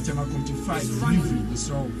Restaurant, our Tema 25 delivery is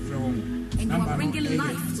all from number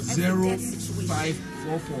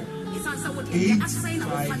 0544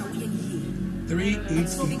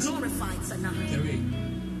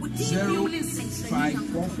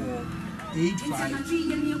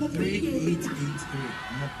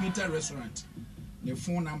 Peter Restaurant. The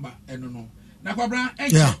phone number no. Na kwabra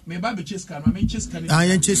me ba be chase car, me chase car.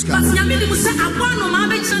 Chase car. But nyame mu say abano ma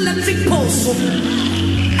be chan electric poles.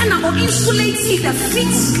 And I will insulate the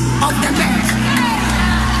feet of the bed.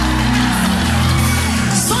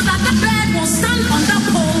 So that the bed will stand on the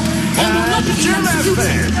pole and will not be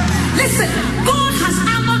executed. Listen, God has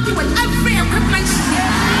armored you with every equipment you need.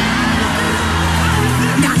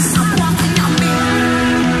 That's someone in your man.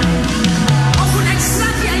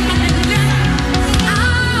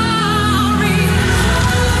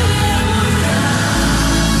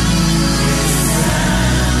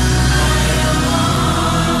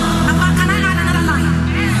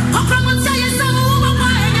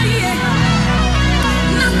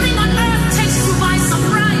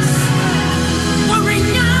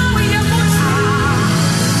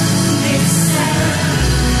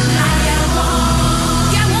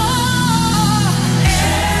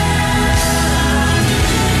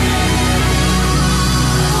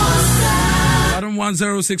 One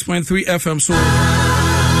 106.3 FM so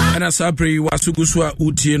and as I pray wasuguswa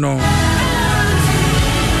utie no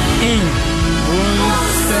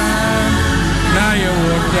na ye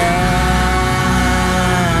water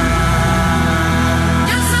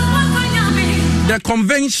the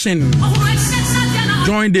convention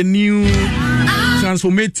joined the new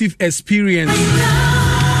transformative experience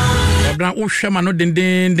obra o hwema no den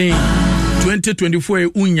 2024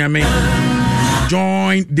 unyame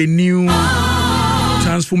join the new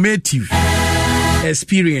transformative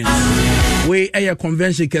experience we a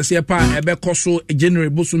convention kese pa ebe koso January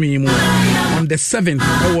bosumi mu on the 7th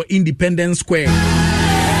our Independence Square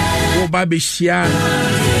o ba be share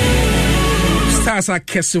stars are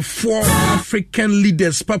kese 4 African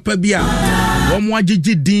leaders papa bia omo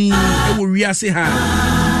agigi din e wo wiase ha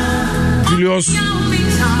Julius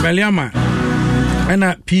Meliama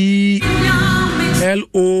ana PLO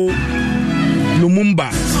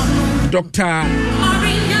Lumumba Dr.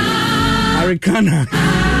 Arikana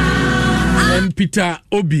and Peter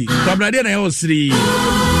Obi. Kabrade na yosri.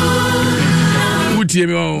 Utie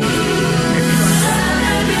me o.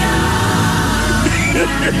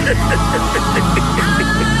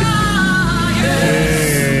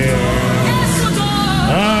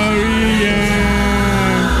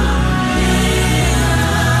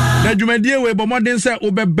 Na dwumadie we bo modern say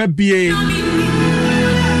obeba bie.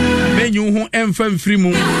 Menyu ho emfa mfiri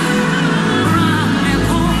mu.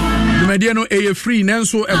 Dwumadie no eye free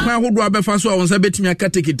nanso ekwan hodo abefa so awon sa betimi aka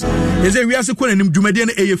ticket. Eze wiase kwana nim dwumadie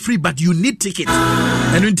no eye free but you need ticket.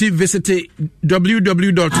 And you need visit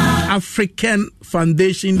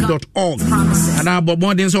www.africanfoundation.org. And our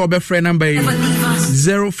modern so obefre number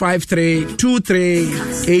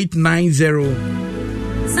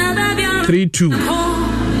 053-2389032.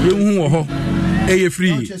 You ho eye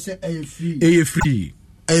free. Eye free.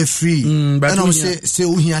 Free. But I say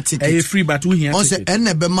we here ticket. Free but we here. On say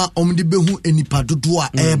enebema omde behu enipa dodo a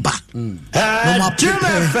eba. No ma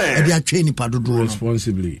prepare e dey atwe enipa dodo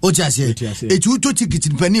responsibly. O just say etu to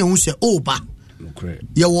ticket pani ehun say oba.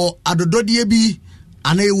 Ye wo adododie bi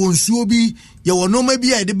ana ye wo nsuo bi ye wo no ma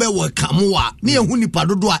bi a de be wo kamoa ne ehun nipa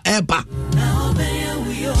dodo a eba.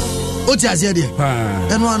 O just say dey.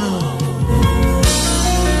 Eno anu no.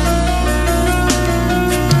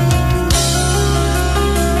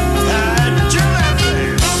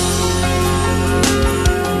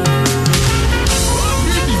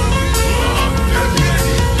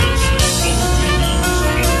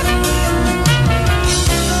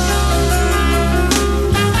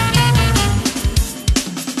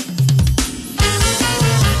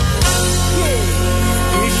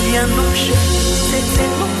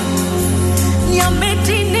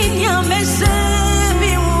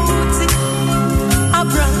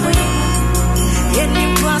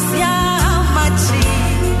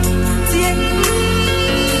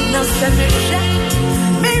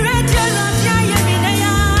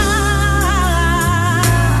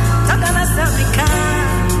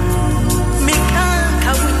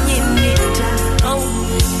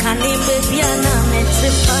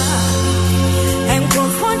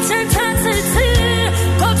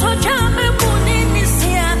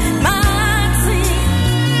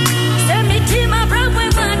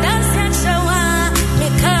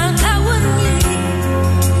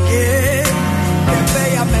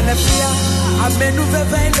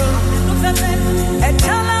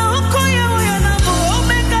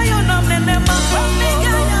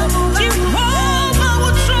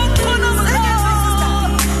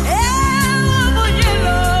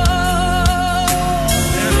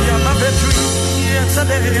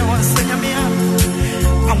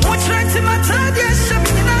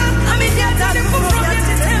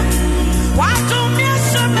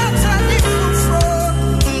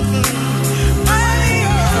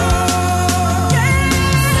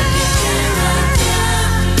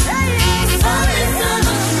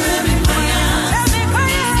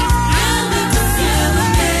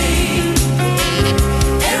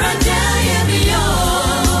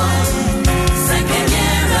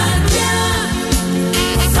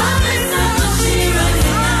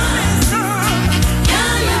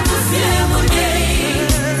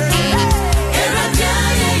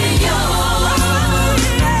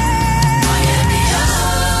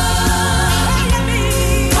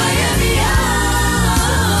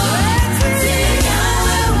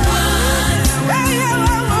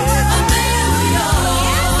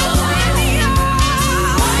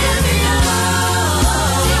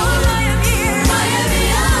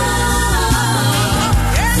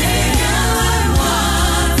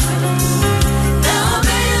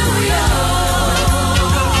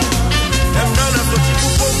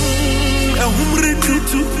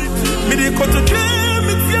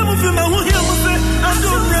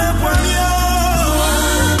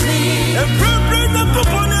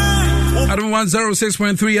 Adam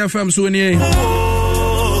 106.3 FM so nie.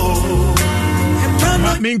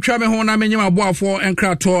 Me ntwa me ho na me nyama boafo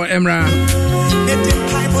enkrato emra.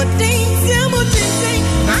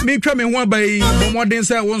 Me twa me ho abai modern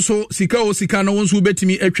say won so sika no won so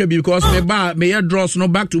betimi atwa bi because me ye draws no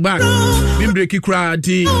back to back. Me break kura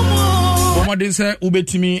di. Modern say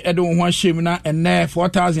ubetimi e de ho ahyem na enne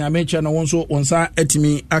 4000 ameche no won so onsa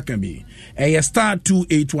atimi akabi. Star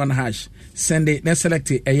 281 hash. Send it, let's select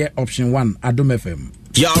it, option 1, Adom FM.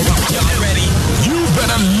 Y'all ready? You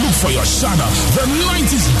better look for your shadow. The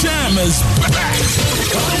 90s jam is back.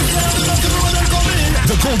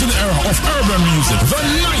 The golden era of urban music. The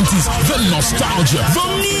 90s, the nostalgia, the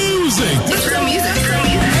music. Real music.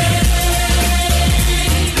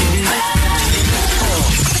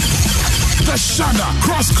 The Shada,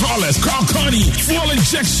 Cross Collars, Kalkani, Fuel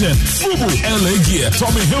Injection, Fubu, LA Gear,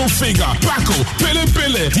 Tommy Hilfiger, Paco, Pele,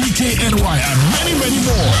 DKNY, and many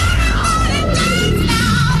more.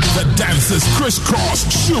 The dancers, Crisscross,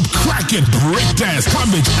 Shoop, Kraken, Breakdance,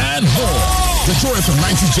 Cabbage, and more. The Joy from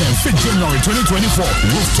 90 Jam, 5th January 2024,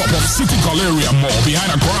 rooftop of City Galleria Mall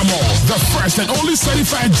behind Accra Mall. The first and only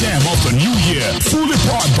certified jam of the new year, fully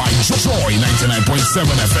powered by Joy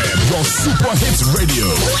 99.7 FM, your super hits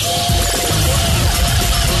radio.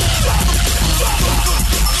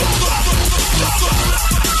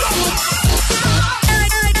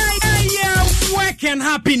 Work and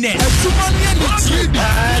happiness.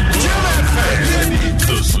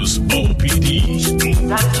 This is OPD.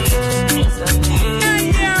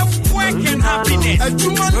 Work and happiness.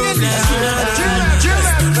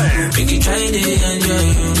 We can try to enjoy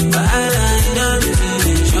you, but I don't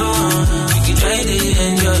really show. We can try to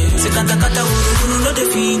enjoy you. Sekata not the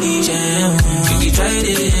finish. We can try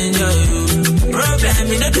to enjoy you. Problem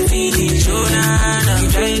not the finish. Oh, nah. We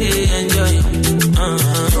try to enjoy you.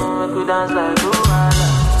 We dance like Luala.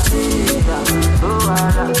 We dance like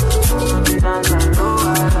Luala. We dance like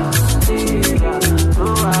Luala.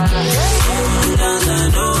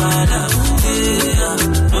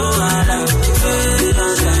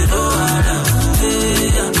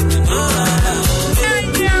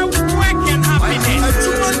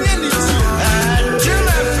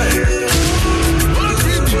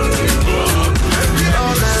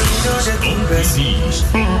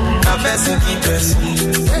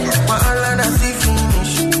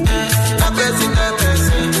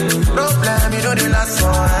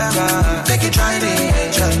 Take it, try to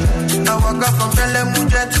enjoy. I walk up from Pelham to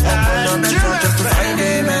Jet to Metro just to find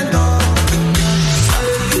a mentor.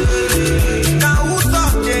 Now who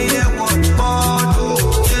thought they want more?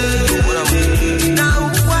 Now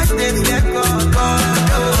what they get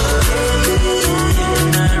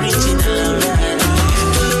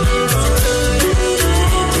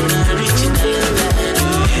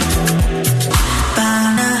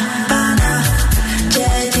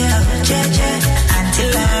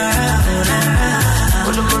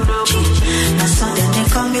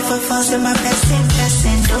my person,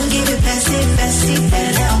 don't give it passive,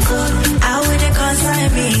 I would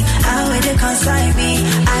consign me,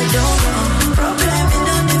 I don't know, problem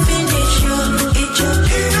in the finish you, it's your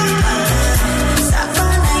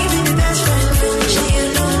Savannah, even the best friend,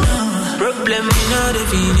 you don't know, problem in the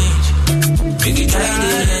finish, you can try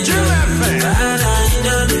to enjoy, Savannah,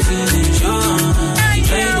 in the finish, you try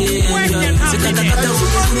to enjoy, Sekata,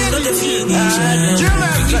 the finish, you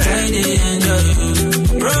can try to enjoy,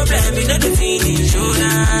 problem in the finish,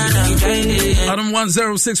 Adam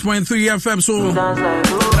 106.3 FM so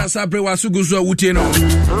that's a brewa suguzo utino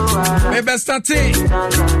maybe starting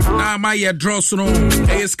na my draws no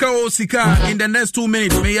e ska sika in the next 2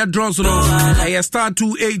 minutes may draws no I start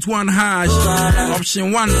 281 hash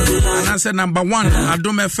option 1 and answer number 1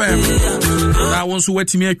 Adom FM that wants to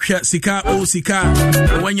wait me atwa sika o sika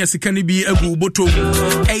when your sika ni bi agu boto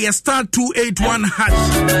e start 281 hash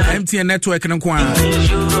MTN network no kwa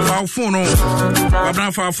fa phone no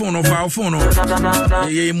babna fa phone no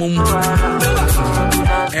ye mum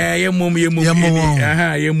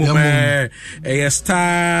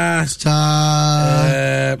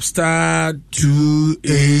star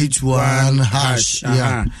 281 hash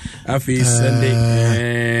afi Sunday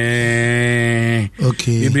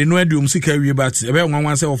okay ibe no adum sika wie but ebe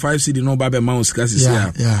nwanwan say 5 cd no ba be ma sika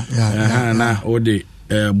sisia na ode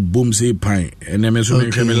boom say pine and so me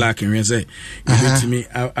me like and say it me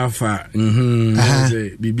afa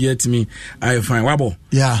say bibia timi I fine wabo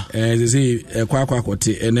they say kwa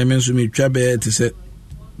kote and so me twa be to say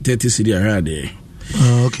 30 cedi ahade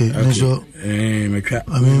Okay. So metwa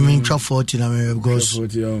I mean twa 40 na me because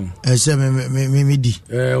 40 say me di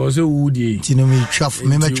was a woody tino me twa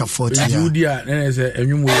me twa 40 woody a na say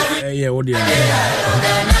enwum ye wo de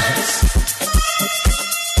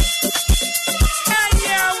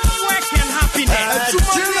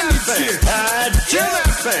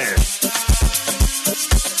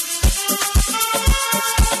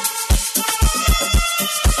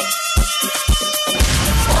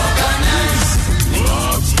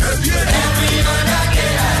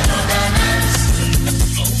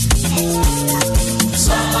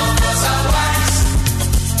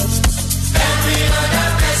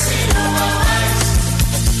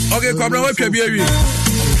Okay, come on, what can be a week?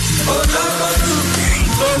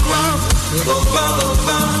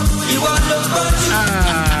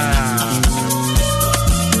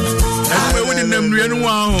 I wouldn't name you.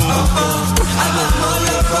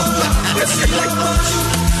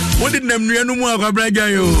 What did name you? No more,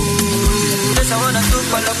 Bragayo.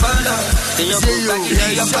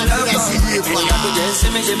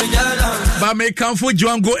 But may come for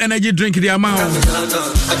Joango energy drink the amount.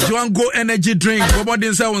 Joango energy drink. What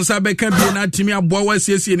did say on Sabe can be an Timia Boa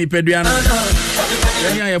CC in Pediana?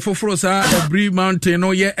 Yeah, for Frosa, every mountain,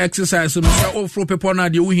 no yeah exercise. So, for Pepona,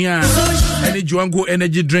 the Uhian, any Joango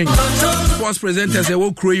energy drink. Sports presenters, they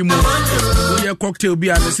will cream. We are cocktail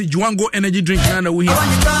beer. They see Joango energy drink.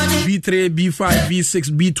 B3, B5, B6,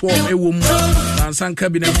 B12, a woman. And some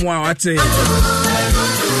cabinet more.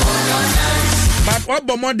 But what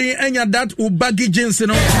bomodi enya that u baggy jeans, you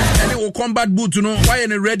know, and it will combat boot, you know, why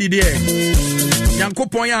ain't ready there? Yanko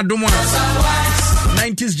Ponya Doma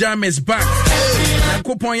 90s jam is back.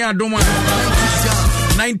 Yanko Ponya Doma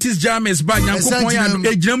 90s jam is back. Yanko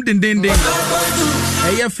Ponya a jumped in ding.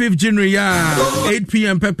 5th January, 8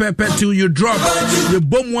 p.m. till you drop the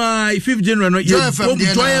bomb. 5th January, Joy FM,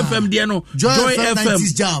 Joy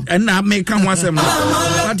FM, and now make come once a month.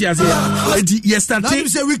 What you say? Yesterday, you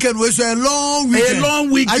say weekend was a long weekend. A long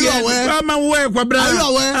weekend. I'm aware,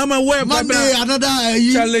 I'm aware. Monday, another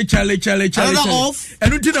Charlie. Another off.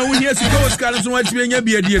 And until now, we hear Chicago Scholars and what's being a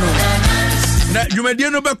beard, you know. Na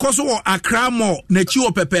Jumediano Bekoso or Accra Mall,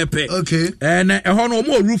 Nechuo Pepe. Okay. And a honor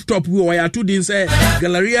more rooftop, we are two days,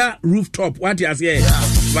 Galleria rooftop. What you say?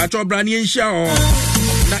 But your Branian show,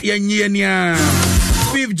 not Yanya.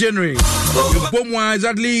 5th January, you bomb one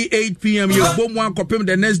exactly 8 p.m. You bomb one copy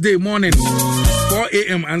the next day morning, 4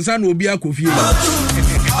 a.m. and sun will be a coffee.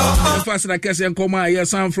 First, I guess, and come here,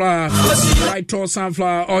 sunflower, white tall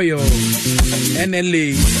sunflower oil,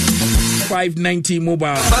 NLA. 590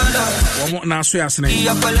 mobile. One now so as name.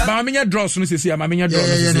 But I mean your draws no see am your draws.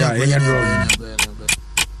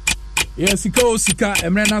 Yeah, sika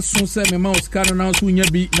emrena so se me ma sika no na so nya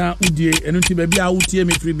bi na udie enu ti ba bi a utie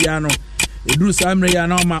me free bia no. Eduru sa amre ya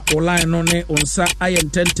na ma online no ne onsa ayen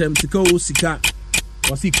tentem sika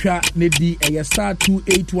wasikra ne di star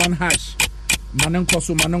 281 hash.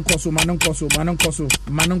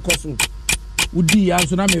 Manenkoso. Udi ya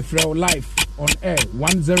so na me free live on air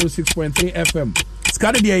 106.3 FM.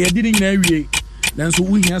 Skade dia ye didn't na wie. Then so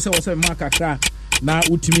we hear say was mark akra na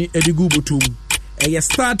utimi edigu botum.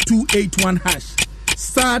 Star 281 hash.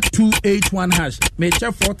 Star 281 hash. Me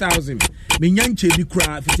che 4000. Me nyanche bi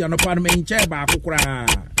kura fiti anopa me nche ba akokura.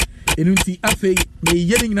 Enunti afei me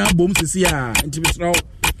yedin na bom sisi a ntimi sro.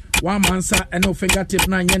 One mansa eno fingertip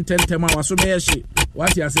na nyentem a waso be ye.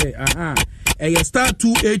 What you say? Star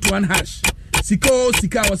 281 hash. Sika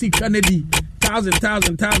was it Kennedy 1000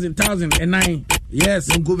 and 9. Yes.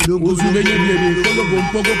 Don't go pogo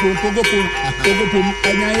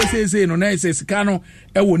anya say no na say sika no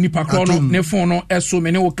e wo nipa kro no ne phone no eso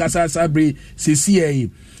me ne wo kasa sabre sesi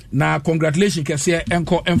na congratulations kese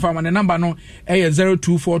enko emfa ne number no e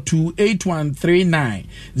 02428139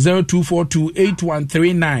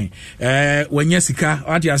 02428139 wanya sika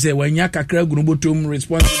what you say wanya kakra gunubotom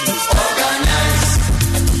responsibility.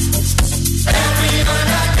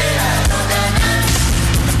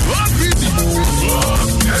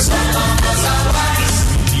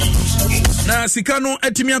 Na sikano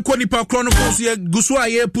etimi akọ nipa kro no ko se gusu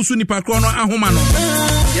aye pusu nipa kro no ahoma no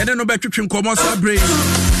ye de no betwetwe nkomo sabre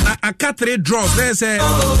na aka 3 draws there say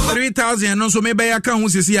 3000 no so me be aka ho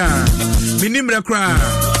sisi a minimre kra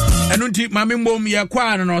enu nti mame mbom ye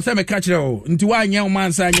kwa no se me ka kire o nti wa anya o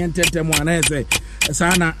mansa anya ntetem ana ese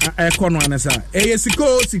sa na ekọ no anasa eye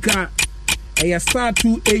sika eye star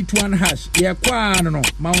 281 hash ye kwa no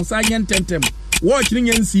ma onsa anya ntetem watch ni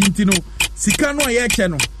nyansi nti no sika no ye che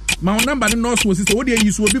no my number no so sister what dey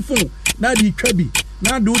use will be phone na di twabi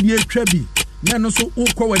na do di twabi na no so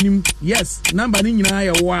ukọ wanim yes number ni nyina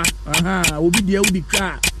ya wa obi dia udi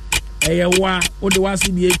twa eyewa ode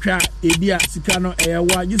wase bi etwa ebia sika no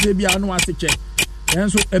eyewa gise bia no wase che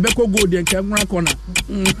enso ebeko gold enka nwura kona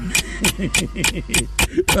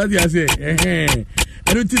what you say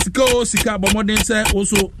enu sika bomodin se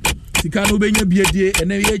oso sika no benya biedie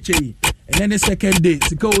ene ye chei ene ne second day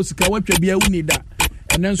sika watwa bia unida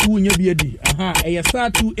ene nso wunya biedi eye star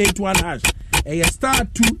 281 hash eye star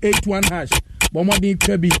 281 hash bomodin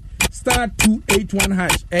kwabi star 281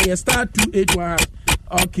 hash eye star 281 hash.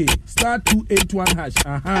 Okay, star 281 hash.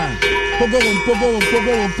 Pogo.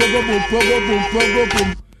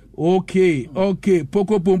 Okay.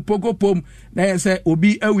 Pogo pom. Na say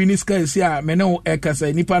obi a wini sika sia me no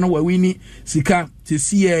ekasa nipa no wa wini sika te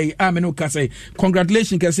CA a me no kasa.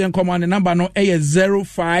 Congratulations kase come on the number no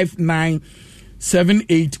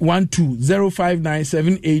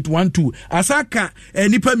 0597812 asaka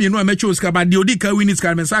nipa mienu a mecho sika ba de odi ka wini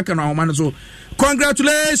sika me saka no ahoma no so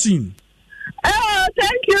congratulations. Oh,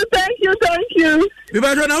 thank you. We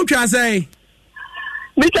better now try say.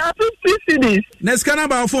 We can 50 cities. Next can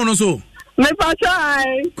about phone also. Me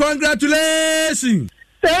try. Congratulations.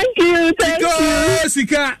 Thank you.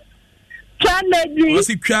 Sika. Chanedi. O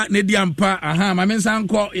sika nedi ampa. Ma me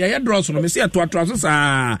sanko ye draw so no me se to so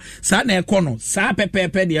sa na ekono. Sa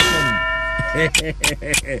pepepe de ekono.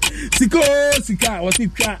 Sika o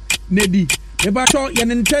sika nedi. Me better ye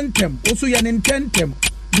nintentem. Also ye nintentem.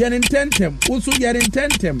 Also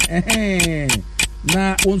yarintentem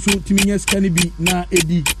na onso timinya sikani bi na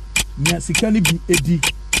edi nya sikani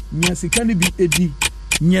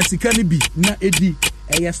bi na edi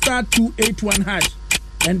e star 281 hash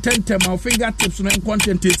and tentem our fingertips no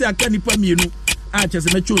content say akani pa mienu a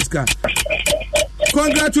chese me choska.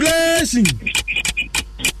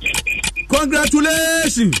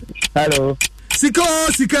 Congratulations. Hello sika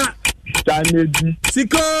Chanedi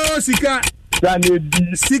sika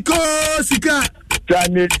Chanedi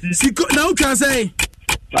Siko na who can say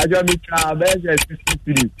Baja mi tra best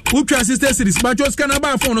 63 who can sister series but just can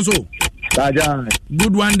about phone so Baja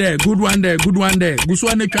good one there guswa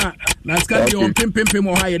neka na scan on pim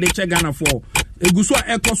o high dey check Ghana for guswa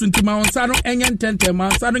ekos ntima on sa no enyen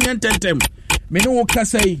tentem me no wo ka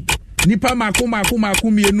say nipa mako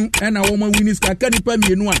mienu na wo ma winis ka nipa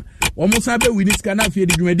mienu a wo mo sa be winis ka na afie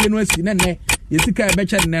de dwumade no asi ne yesika e be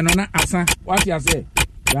che ne no na asa what you say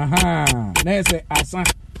na say asa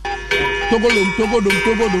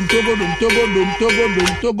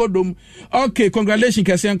togodom. Okay, congratulations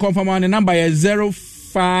kasian confirm on the number is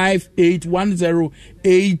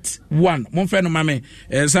 0581081. Mon friend mame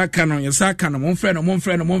saka no mon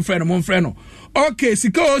friend. Okay,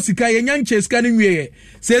 sika yenyanche sika ni nwie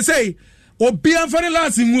say obi amfane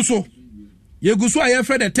last nguso yeguso aye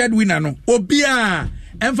fe the third winner no obi a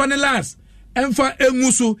amfane last emfa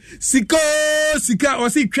enguso sika o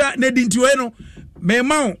si twa na di ntiwe no me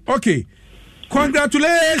ma okay.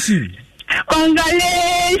 Congratulations.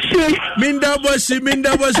 Minda boshi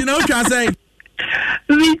na ucha say.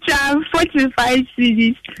 Which are 45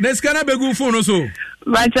 cities. Next kana begu phone so.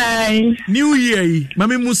 But I New Year,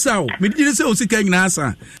 Mami Musao. Me didn't say osika nyina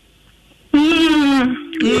asa.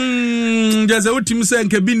 Just a ultim say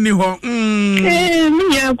nke bin ni ho.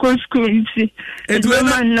 Me ya go school see. It will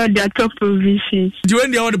not the top provisions. Do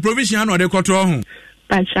when the provision and the control ho.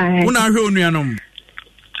 But I una hwe onuanom.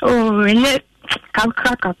 Oh, and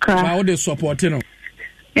Kaka. How they support no.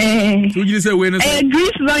 So you say when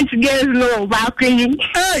Greece launch girls low back.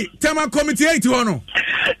 Hey, Tema committee 8 no.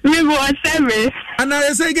 We were 7. And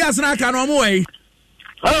I say gas na ka no mo way.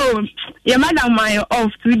 Oh, your madam my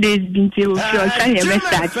off 2 days been till sure can you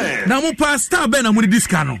start. Na mo pastor ben na mo di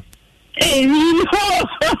sika no.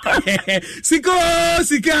 Sika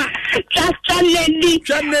Chanedi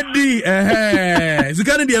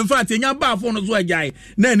Sika ne de mfa nya ba fo no so agyae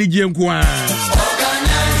na ni gye nko a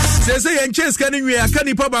say yen chase kan nwe aka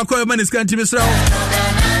nipa ba ko ma ni sika ntimi sra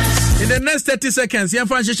in the next 30 seconds yen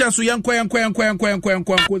fa nhyehyɛ so yen kɔ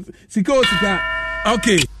sika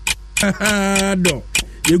okay do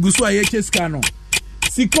yeguso a ye chase kan no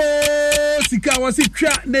sika wasi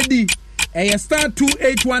twa nedi star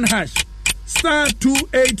 281 hash star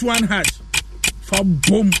 281 hash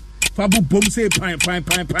fabu boom say pine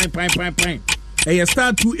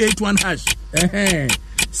star 281 hash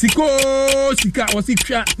sika wasi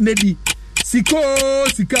twa nedi sika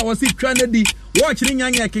wasi twa nedi watch ni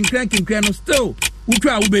nyanya kinkran no still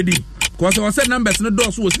utwa ubedi cause we said numbers no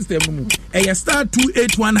do so system mu star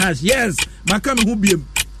 281 hash yes makame hu biem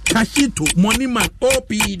kashito money man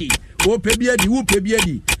opd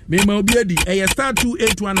opebiadi mema obiadi star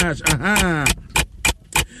 281 hash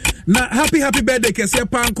na happy birthday kese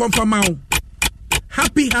pan confirm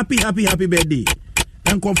happy birthday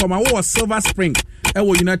and confirm was Silver Spring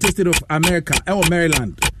ɛwɔ United States of America ɛwɔ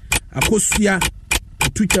Maryland akosua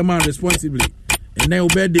two chairman responsibly and then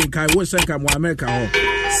birthday kai wo senka mo America ho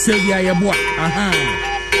Sylvia Yeboah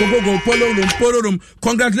go polo room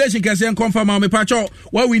congratulations kase confirm me pacho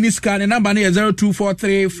what we need scan number na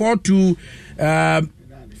 024342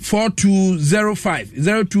 4205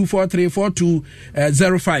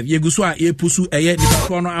 02434205 yeguso a yepusu eye ni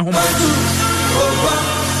ko no ahoma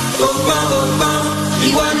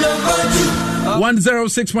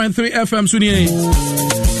 106.3 FM Sunini.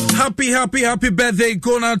 Happy birthday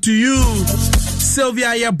going out to you,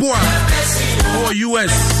 Sylvia Yeboah, or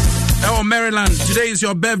US, or Maryland. Today is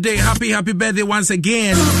your birthday. Happy birthday once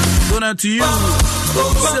again. Going out to you,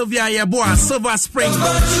 Sylvia Yeboah, Silver Spring,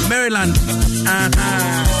 Maryland.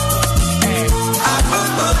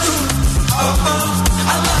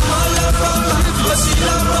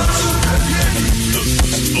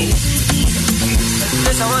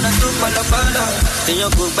 I wanna do pala then you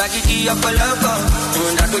go back to your palaka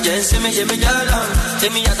and I could just me jala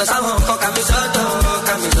tell me at the sound of camisoto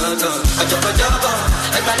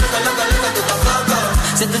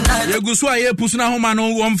you go so I pusna home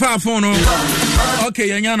no on far phone. Okay,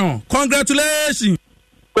 yanyano. Congratulations.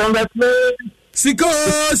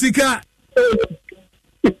 Sika.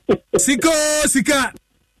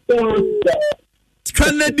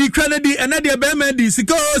 Kennedy, another Bemedi,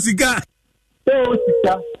 Sika.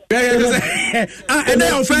 And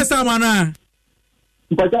then first time, Anna.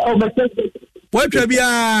 What will be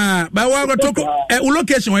by what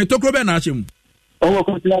location when you talk about Nashim?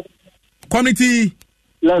 Committee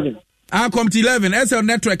 11. Committee 11. As a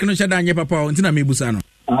network, no shada nye papa untina mibusano.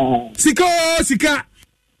 Sika.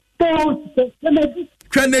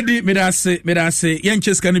 Kennedy, medase,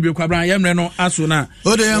 yenches can be quabran, yamreno, asuna.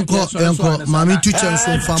 Ode yanko, Mami Tuchan,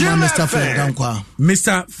 Farmer Mr. Philip Dankwa.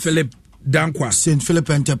 Mr. Philip Dankwa. St. Philip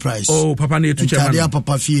Enterprise. Oh, Papa ne to chairman.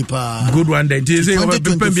 Papa Fipa. Good one day.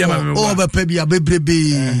 Pebia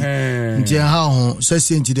bebrebe. Nti ha ho so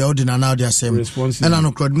senti de ordinary now they same. And I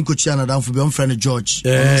no crowd me ko chia na down for be on friend George.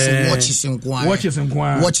 Watches in kwa. If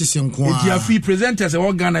you are free presenters and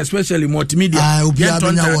organ especially multimedia. Obi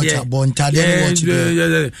abenya water bon tade watch.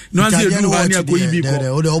 No say do ba ni akoyi bi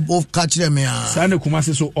ko. O catch them ya. Sane kuma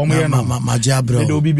se so omo ye no. Majabro.